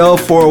on the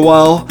shelf for a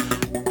while,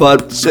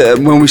 but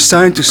when we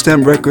signed to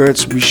STEM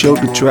Records, we showed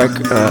the track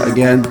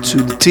again to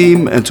the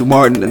team and to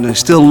Martin, and I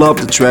still love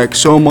the track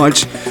so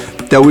much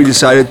that we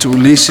decided to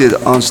release it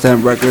on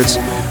STEM Records.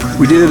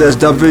 We did it as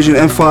Dub Vision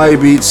and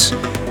Firebeats,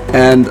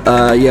 and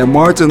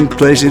Martin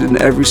plays it in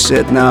every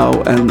set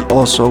now, and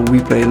also we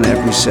play it in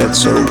every set,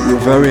 so we're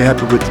very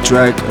happy with the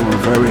track and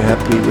we're very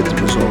happy with the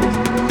result.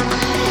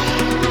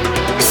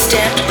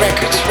 Stamped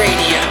Records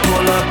Radio.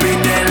 Pull up in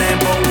that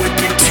Lambo with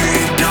the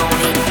tin on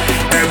it.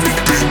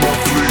 Everything on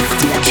fleek,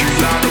 4G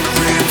out of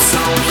rims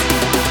on it.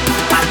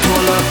 I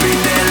pull up in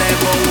that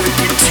Lambo with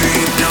the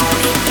tin on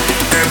it.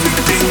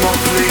 Everything on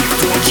fleek,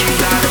 4G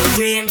out of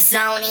rims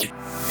on it.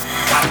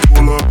 I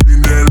pull up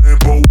in that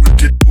Lambo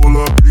with it, pull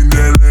up in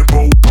that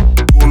Lambo,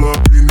 pull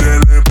up in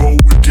that Lambo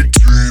with the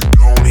tin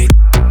on it.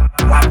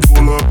 I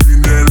pull up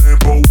in that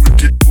Lambo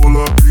with it, pull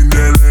up in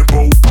that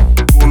Lambo,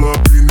 pull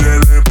up in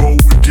that Lambo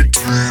with the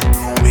tin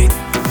on it.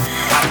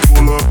 I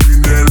pull up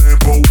in that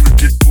Lambo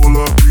with it, pull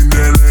up in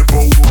that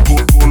Lambo,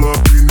 pull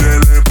up in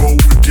that Lambo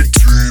with the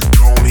tin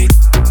on it.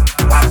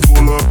 I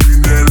pull up in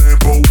that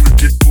Lambo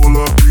with it, pull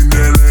up in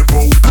that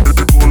Lambo,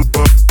 pull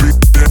up in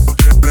that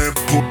Lambo,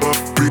 pull up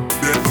in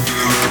that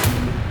Lambo.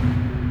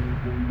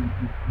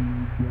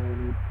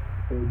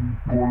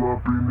 Pull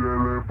up in that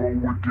Lambo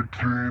with the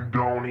tin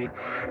on it.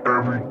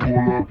 Every pull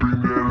up in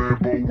that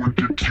Lambo with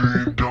the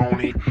tin on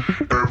it.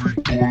 Every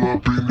pull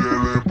up in that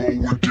Lambo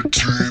with the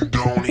tin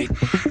on it.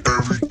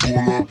 Every pull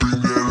up in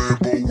that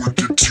Lambo with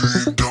the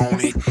tin on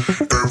it.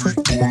 Every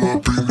pull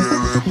up in that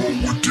Lambo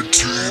with the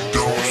tin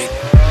on it.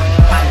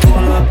 I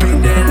pull up in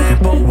that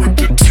Lambo with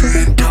the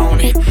tin on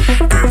it.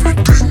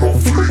 Everything on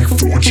fleek,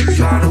 4G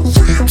out of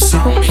rims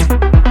on it.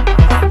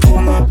 I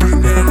pull up in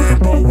that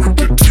Lambo with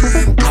the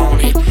tin on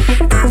it.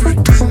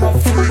 Everything on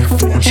fleek,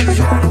 4G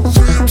out of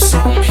rims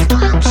on it.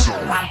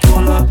 I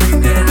pull up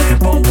in that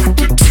Lambo with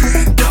the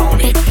tin on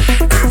it.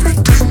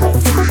 Everything on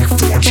fleek,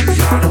 4G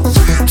out of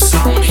rims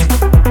on it.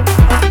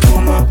 I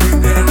pull up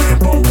in that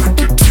Lambo with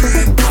the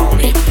tin on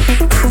it.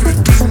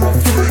 Everything on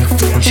fleek,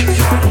 4G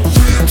out of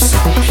rims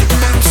on it.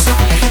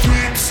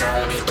 Rims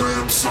on it,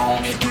 rims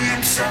on it,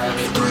 rims on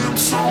it,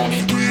 rims on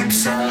it,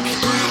 rims on it,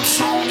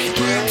 rims on it, rims on it,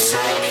 rims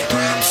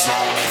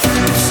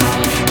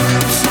on it, rims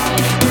on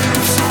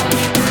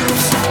it, rims on it, rims on it, rims on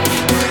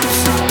it, rims on it, rims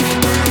on it, rims on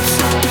it, rims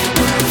on it,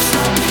 rims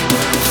on it.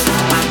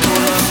 I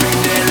pull up in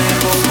that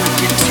Lambo with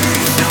the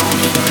tin on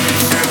it.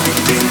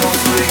 Everything on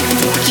fleek,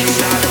 4G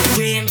out of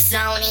rims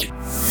on it.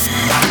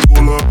 I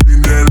pull up in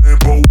that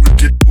Lambo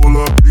with it, pull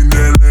up in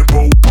that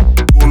Lambo,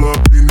 pull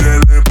up in that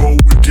Lambo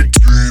with the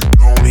tin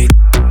on it.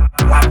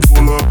 I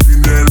pull up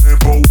in that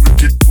Lambo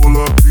with it, pull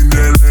up in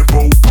that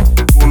Lambo,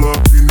 pull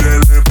up in that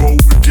Lambo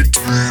with the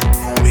tin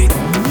on it.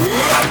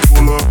 I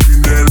pull up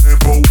in that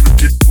Lambo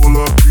with it, pull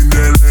up in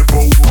that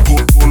Lambo,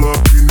 pull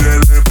up in that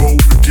Lambo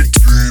with the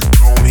tin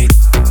on it.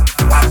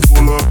 I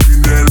pull up in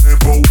that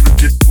Lambo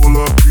with it, pull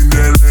up in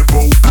that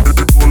Lambo,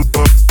 pull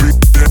up in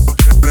that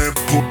Lambo,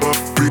 pull up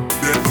in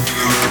that Lambo.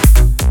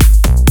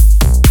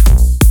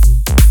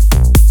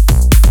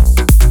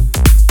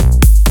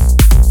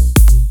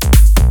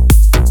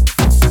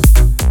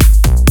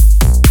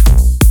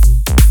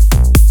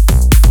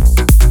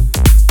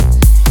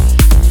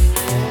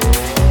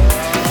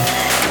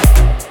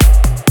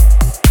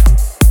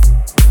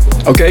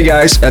 Okay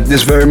guys, at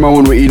this very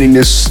moment we're eating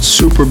this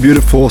super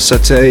beautiful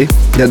satay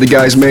that the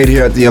guys made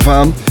here at the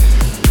Havam.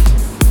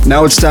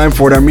 Now it's time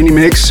for our mini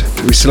mix.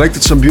 We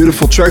selected some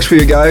beautiful tracks for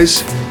you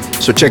guys,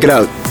 so check it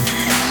out.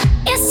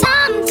 It's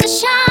time to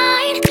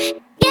shine.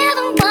 Give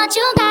them what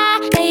you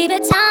got, baby.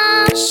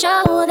 Time to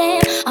show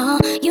them all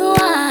you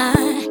are.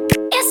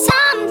 It's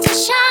time to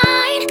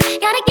shine.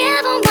 Gotta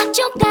give them what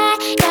you got.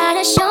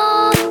 Gotta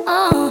show them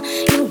all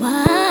you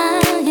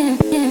are. Yeah,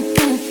 yeah,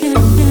 yeah,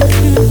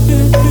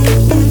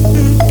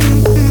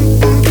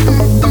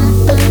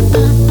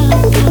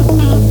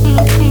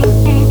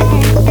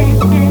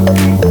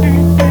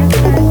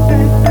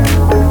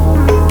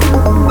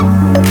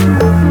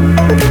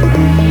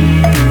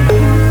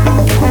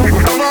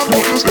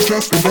 It's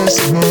just the best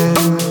of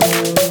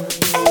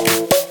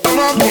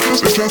love.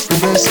 It's just the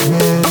best of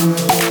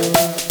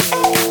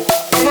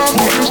love.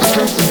 It's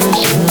just the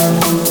best of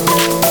love.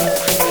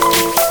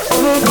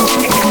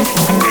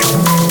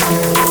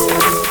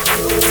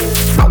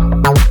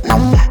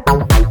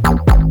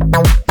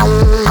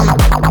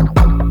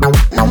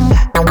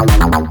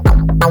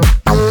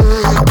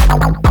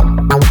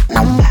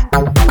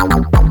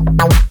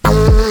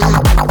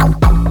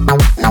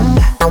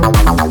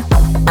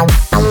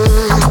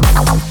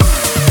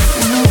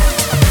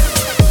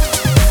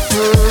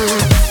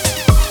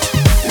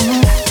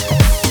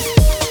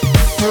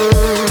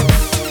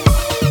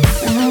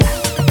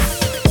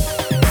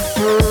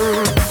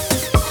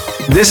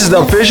 This is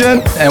Dub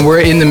Vision. And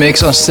we're in the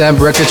mix on Stamp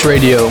Records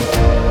Radio.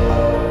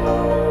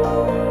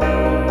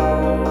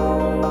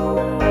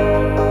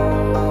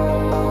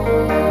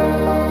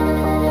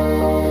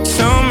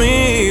 Tell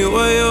me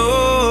what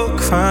you're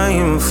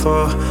crying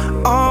for.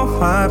 I'll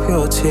wipe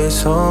your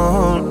tears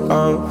all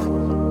up.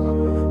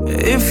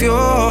 If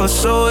you're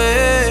so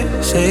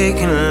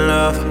taking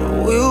love,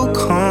 we'll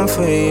come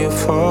for you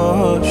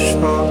for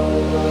sure.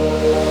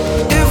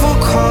 If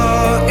we're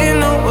caught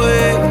in a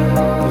wave,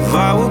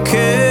 I will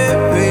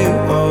carry you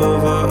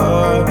over.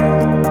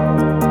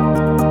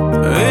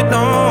 It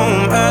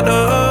don't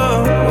matter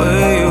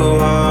where you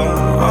are,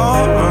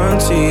 I'll run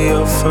to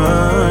your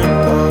front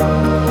door.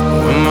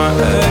 When my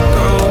head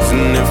goes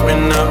in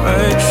different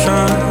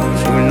directions,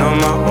 you know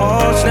my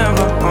walls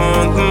never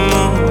on the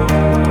move.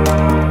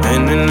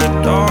 And in the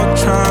dark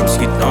times,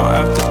 you don't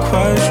have to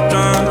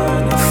question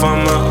if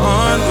I'm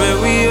on where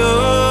we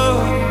are.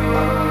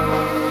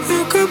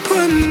 You could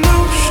put an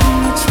ocean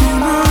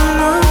between our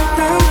love.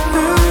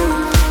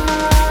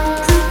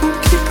 It will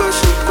keep us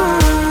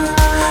apart.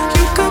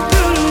 You could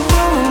build a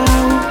wall, I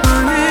will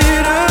burn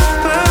it up,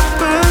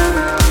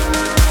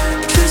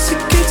 just to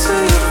get to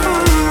your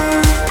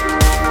heart.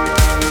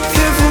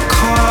 If we're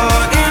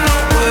caught in a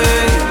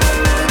wave,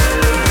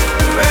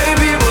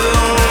 baby,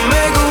 we'll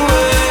make a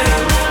way.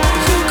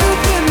 You could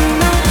put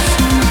an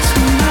ocean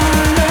between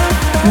our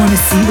love. Want to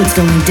see what's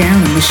going down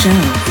in the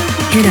show?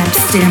 Hit up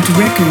Stamped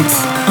Records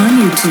on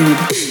YouTube.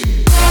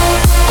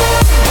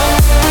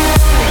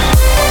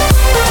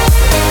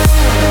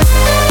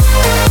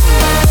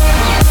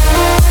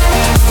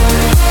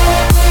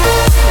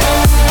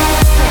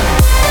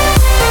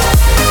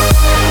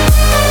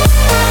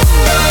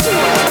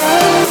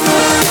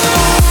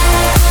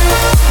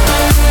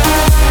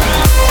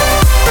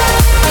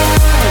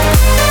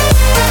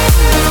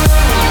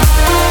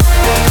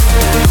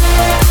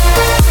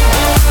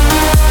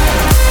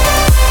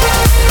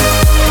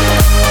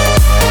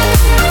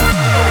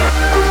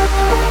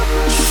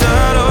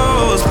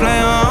 Shadows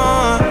play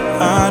on,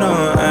 I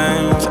don't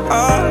end. I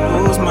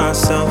lose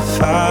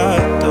myself, I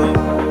do.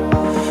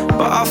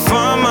 But I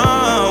find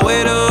my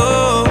way to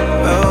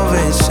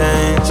velvet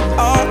chains.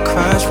 I'll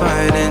crash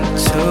right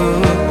into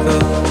you.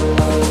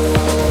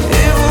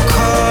 If we're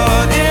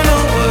caught in a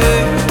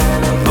wave,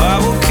 I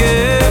will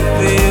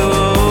carry you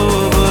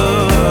over.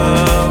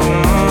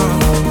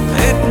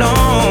 It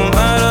don't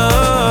matter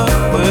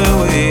where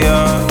we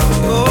are,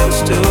 you're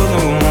still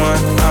the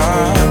one I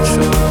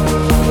choose.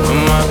 When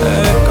my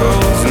head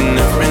goes in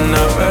different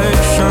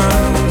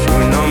directions, you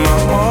know my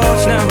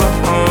walls never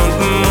on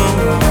the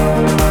move.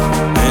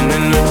 And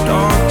in the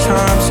dark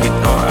times, you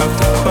don't have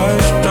to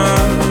question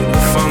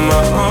if I'm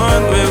on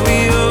where we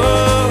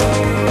are.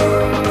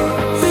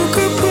 You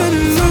could put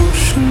an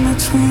ocean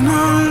between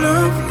our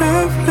love.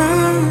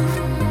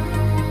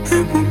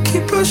 It won't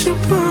keep us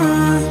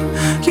apart.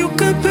 You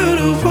could build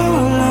a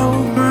wall, I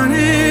will burn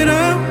it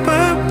up,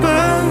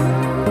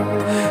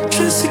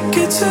 just to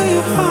get to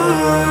your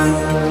heart.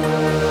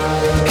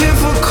 If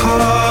we're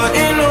caught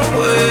in a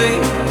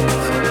wave,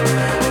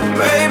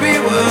 baby,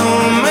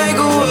 we'll make a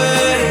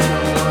way.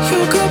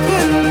 You could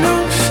put an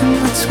ocean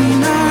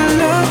between our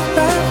love.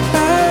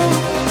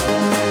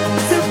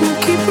 It won't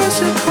keep us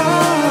apart.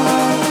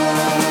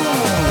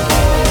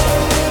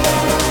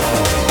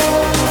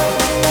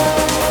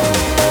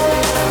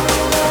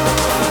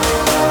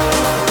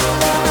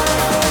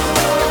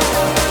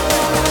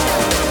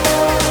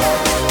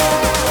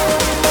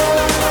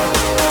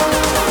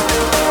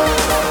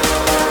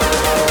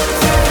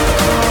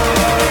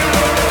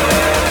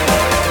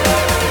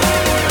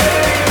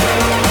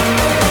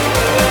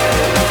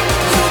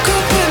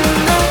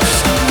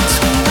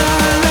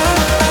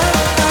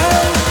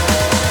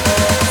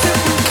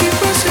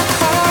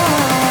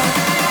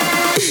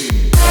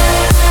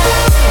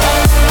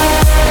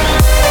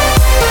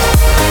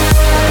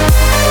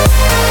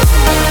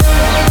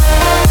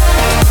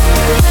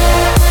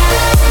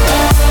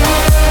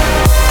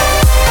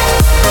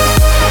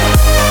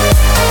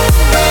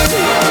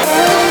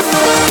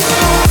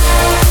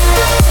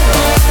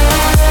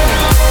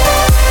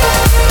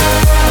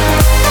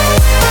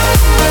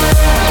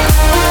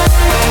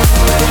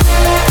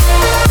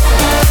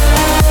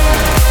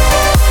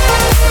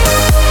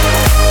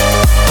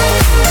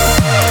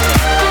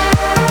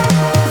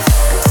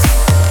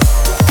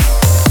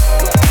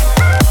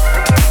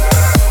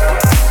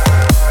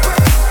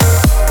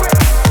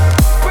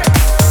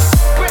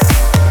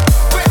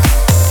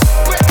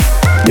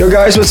 Yo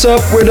guys, what's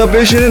up? We're Dub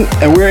Vision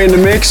and we're in the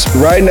mix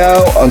right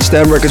now on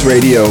Stamp Records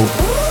Radio.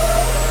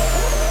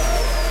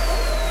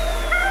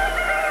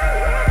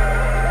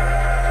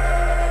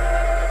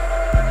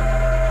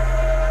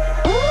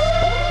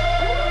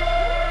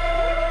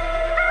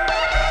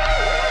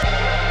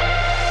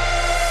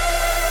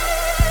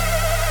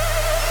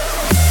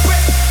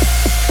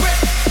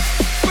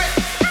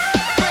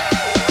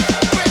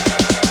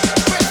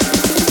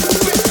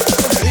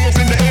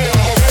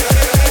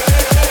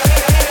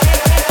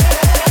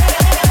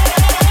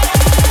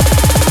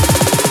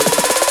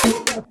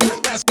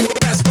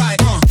 That's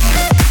right.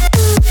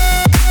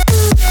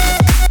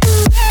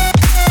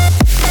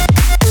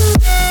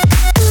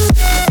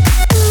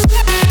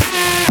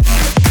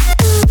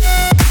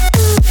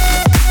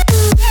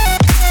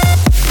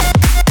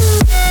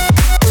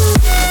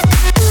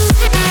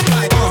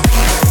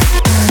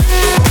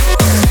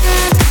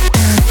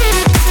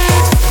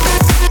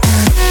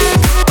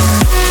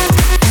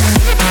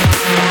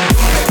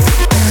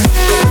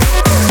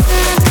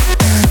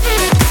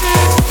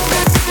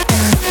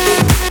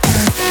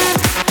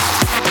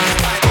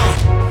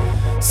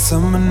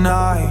 Summer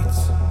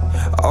nights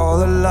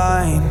all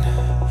aligned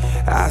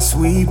as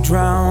we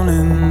drown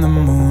in the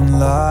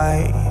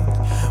moonlight.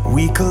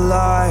 We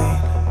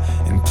collide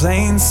in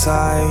plain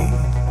sight.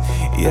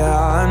 Yeah,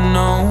 I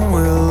know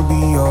we'll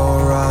be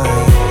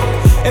alright.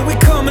 And we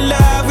come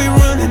alive, we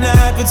run and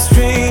hide with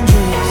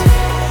strangers,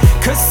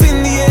 'cause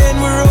in the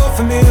end we're all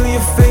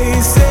familiar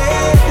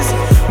faces.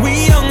 We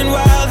young and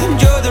wild,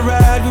 enjoy the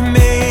ride, we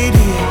made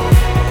it.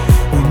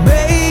 We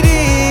made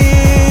it.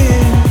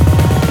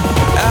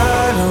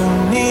 I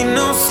don't need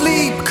no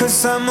sleep,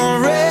 'cause I'm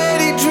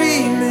already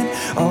dreaming,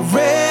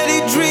 already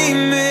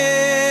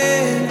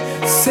dreaming.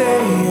 Say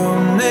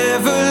you'll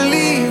never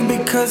leave,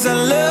 because I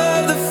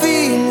love the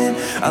feeling,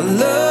 I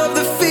love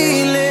the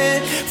feeling.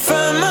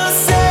 Find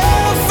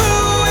myself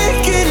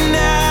awake at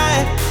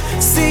night,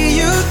 see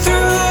you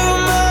through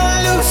my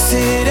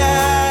lucid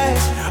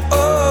eyes.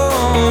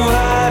 Oh,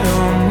 I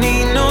don't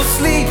need no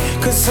sleep,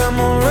 'cause I'm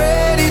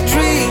already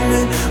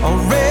dreaming,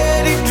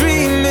 already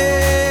dreaming.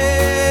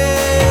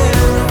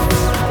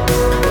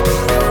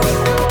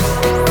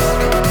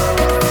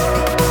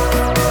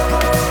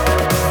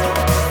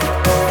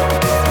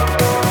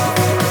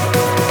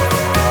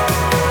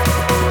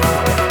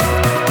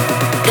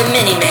 The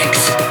Mini Mix.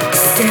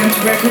 Stamped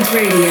Records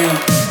Radio.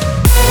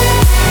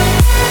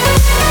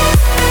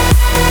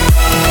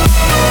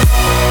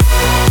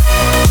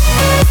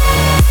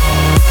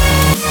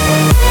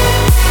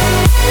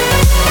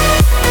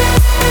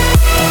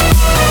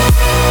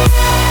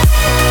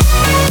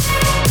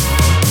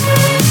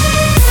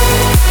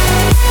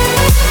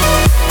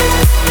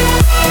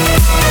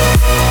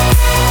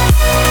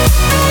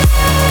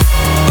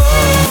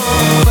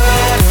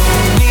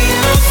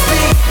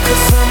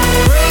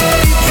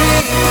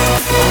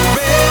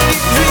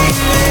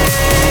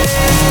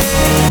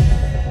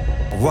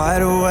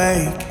 Wide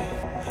awake,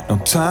 no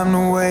time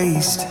to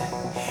waste.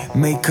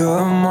 Make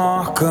a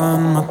mark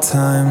on my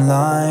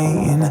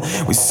timeline.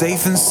 We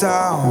safe and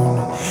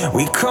sound,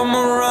 we come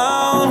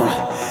around.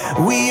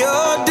 We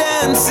are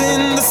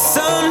dancing the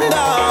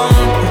sundown.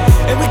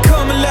 And we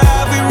come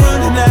alive, we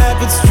run and hide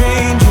with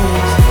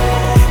strangers,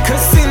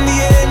 'cause in the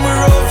end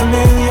we're all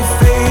familiar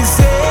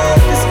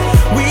faces.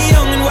 We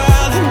young and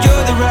wild,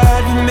 enjoy the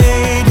ride, we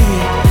made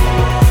it.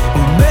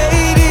 We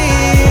made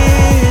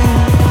it.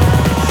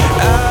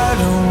 I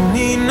don't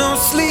need no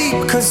sleep,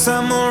 'cause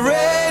I'm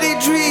already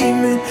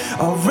dreaming,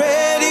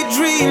 already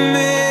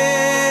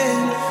dreaming.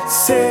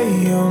 Say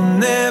you'll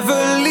never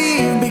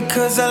leave,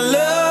 because I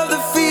love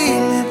the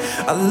feeling,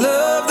 I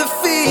love the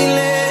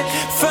feeling.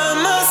 Find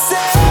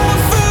myself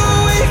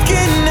awake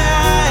at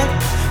night,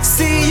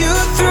 see you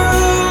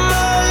through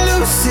my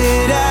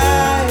lucid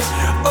eyes.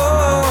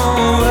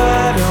 Oh,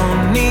 I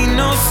don't need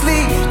no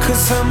sleep,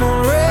 'cause I'm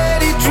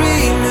already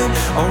dreaming,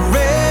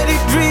 already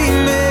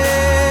dreaming.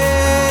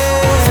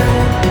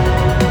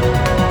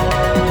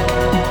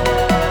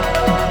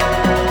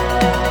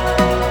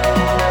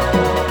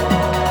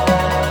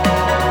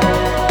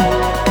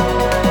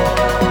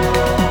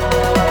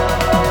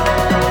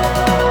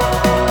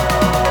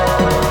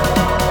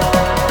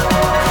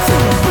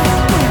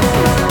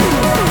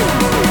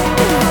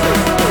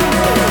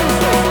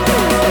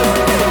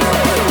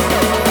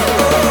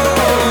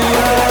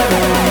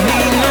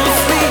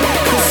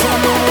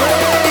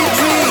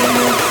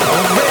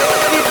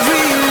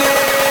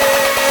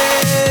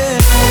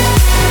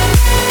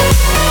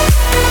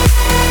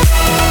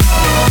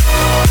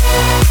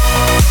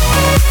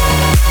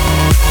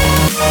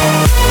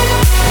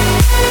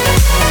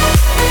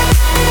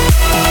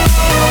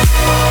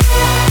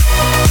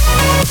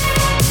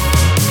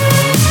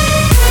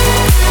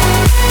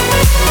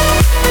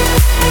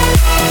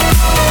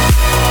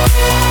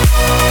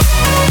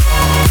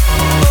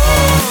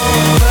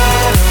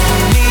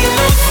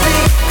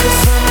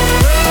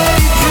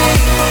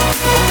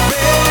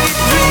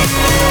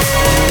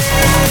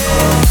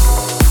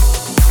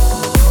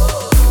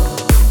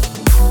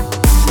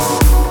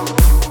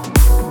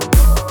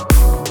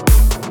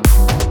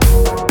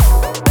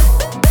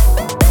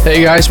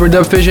 Hey guys, we're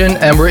Dub Vision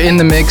and we're in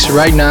the mix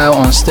right now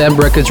on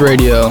Stamped Records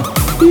Radio.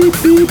 Beep,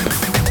 beep.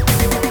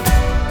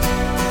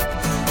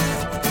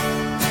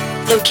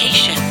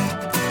 Location.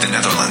 The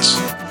Netherlands.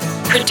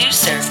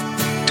 Producer.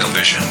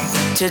 Delvision.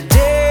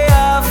 Today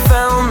I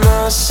found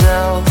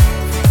myself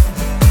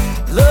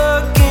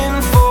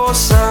looking for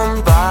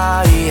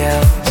somebody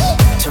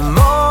else.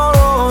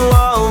 Tomorrow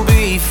I'll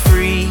be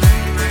free,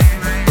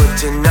 but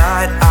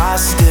tonight I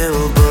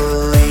still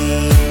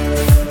believe.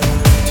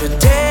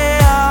 Today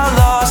I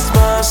lost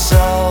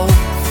myself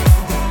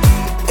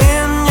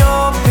in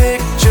your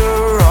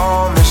picture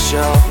on the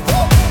shelf.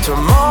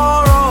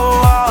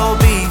 Tomorrow I'll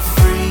be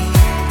free,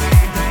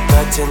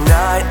 but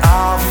tonight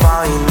I'll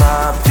find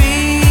my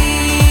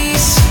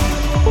peace.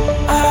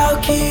 I'll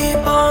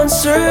keep on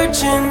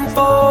searching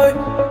for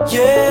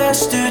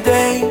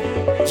yesterday,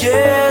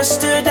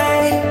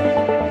 yesterday,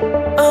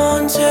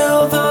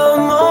 until the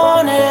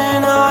morning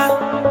I'll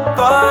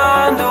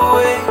find a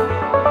way,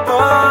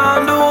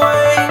 find a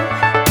way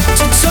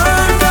to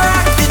turn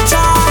back the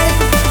time,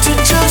 to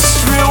just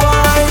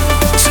rewind,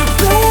 to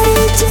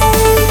better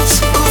days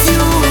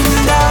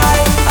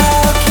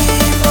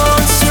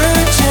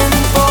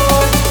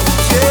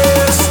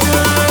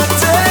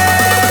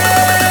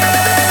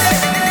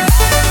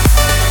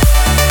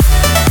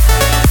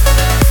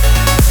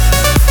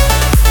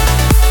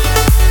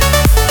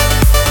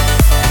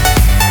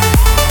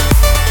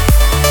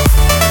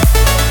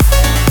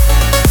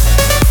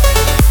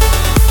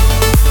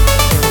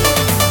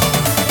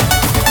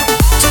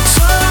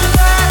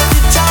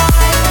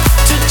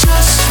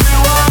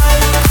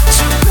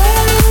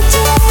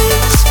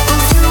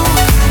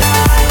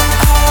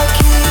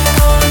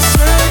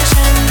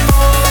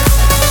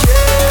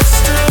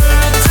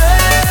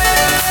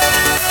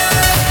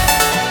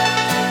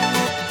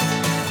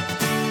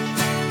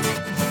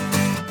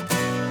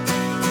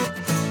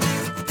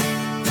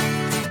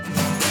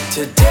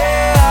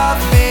Today I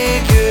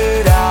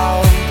figured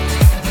out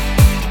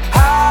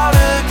how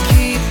to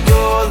keep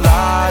your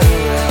lie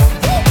around.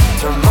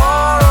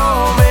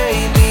 Tomorrow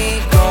may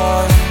be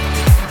gone,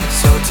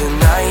 so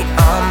tonight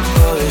I'm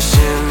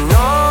pushing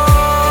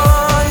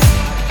on.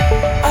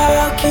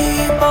 I'll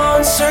keep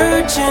on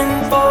searching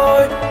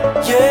for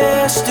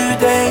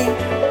yesterday,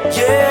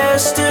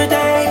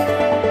 yesterday,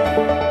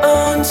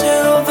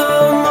 until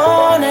the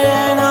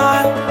morning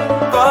I'll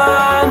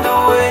find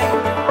a way,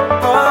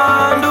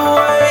 find a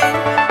way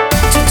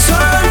to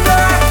turn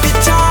back the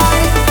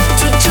time,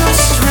 to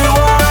just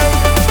rewind,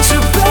 to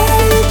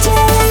better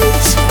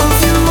days of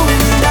you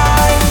and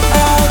I.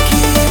 I'll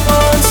keep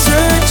on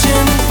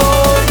searching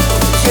for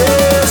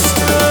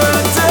yesterday.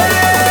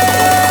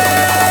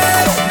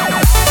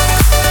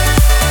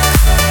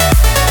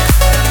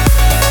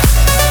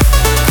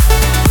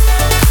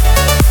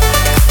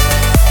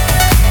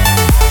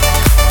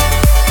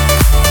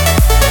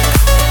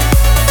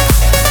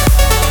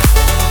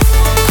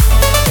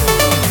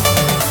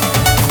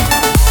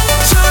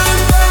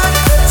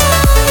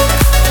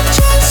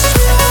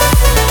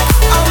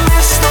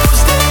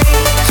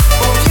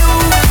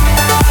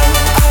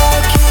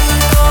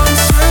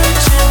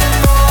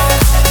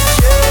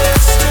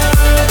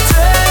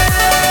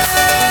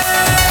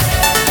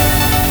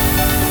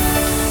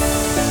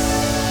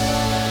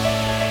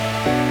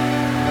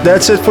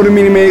 That's it for the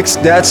mini mix.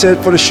 That's it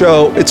for the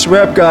show. It's a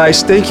wrap,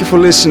 guys. Thank you for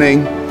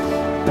listening.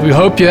 We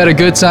hope you had a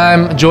good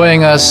time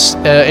joining us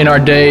in our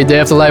day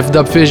of the life of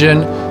Dub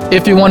Vision.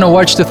 If you want to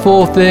watch the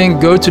full thing,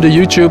 go to the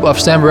YouTube of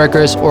Stamp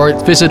Records or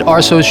visit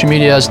our social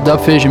medias,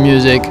 Dub Vision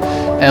Music.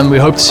 And we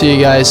hope to see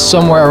you guys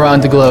somewhere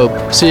around the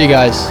globe. See you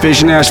guys.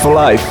 Visionaires for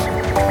life.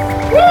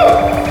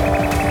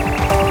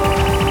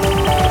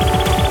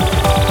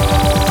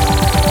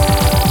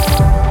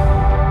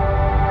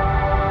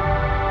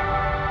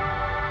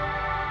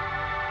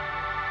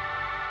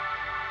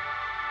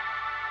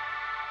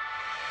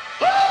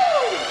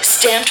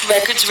 Stamped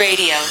Records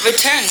Radio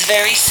returns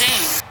very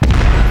soon.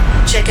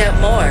 Check out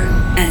more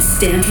at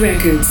Stamped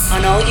Records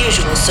on all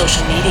usual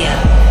social media.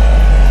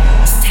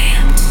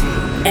 Stamped.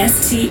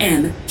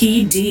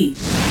 STMPD.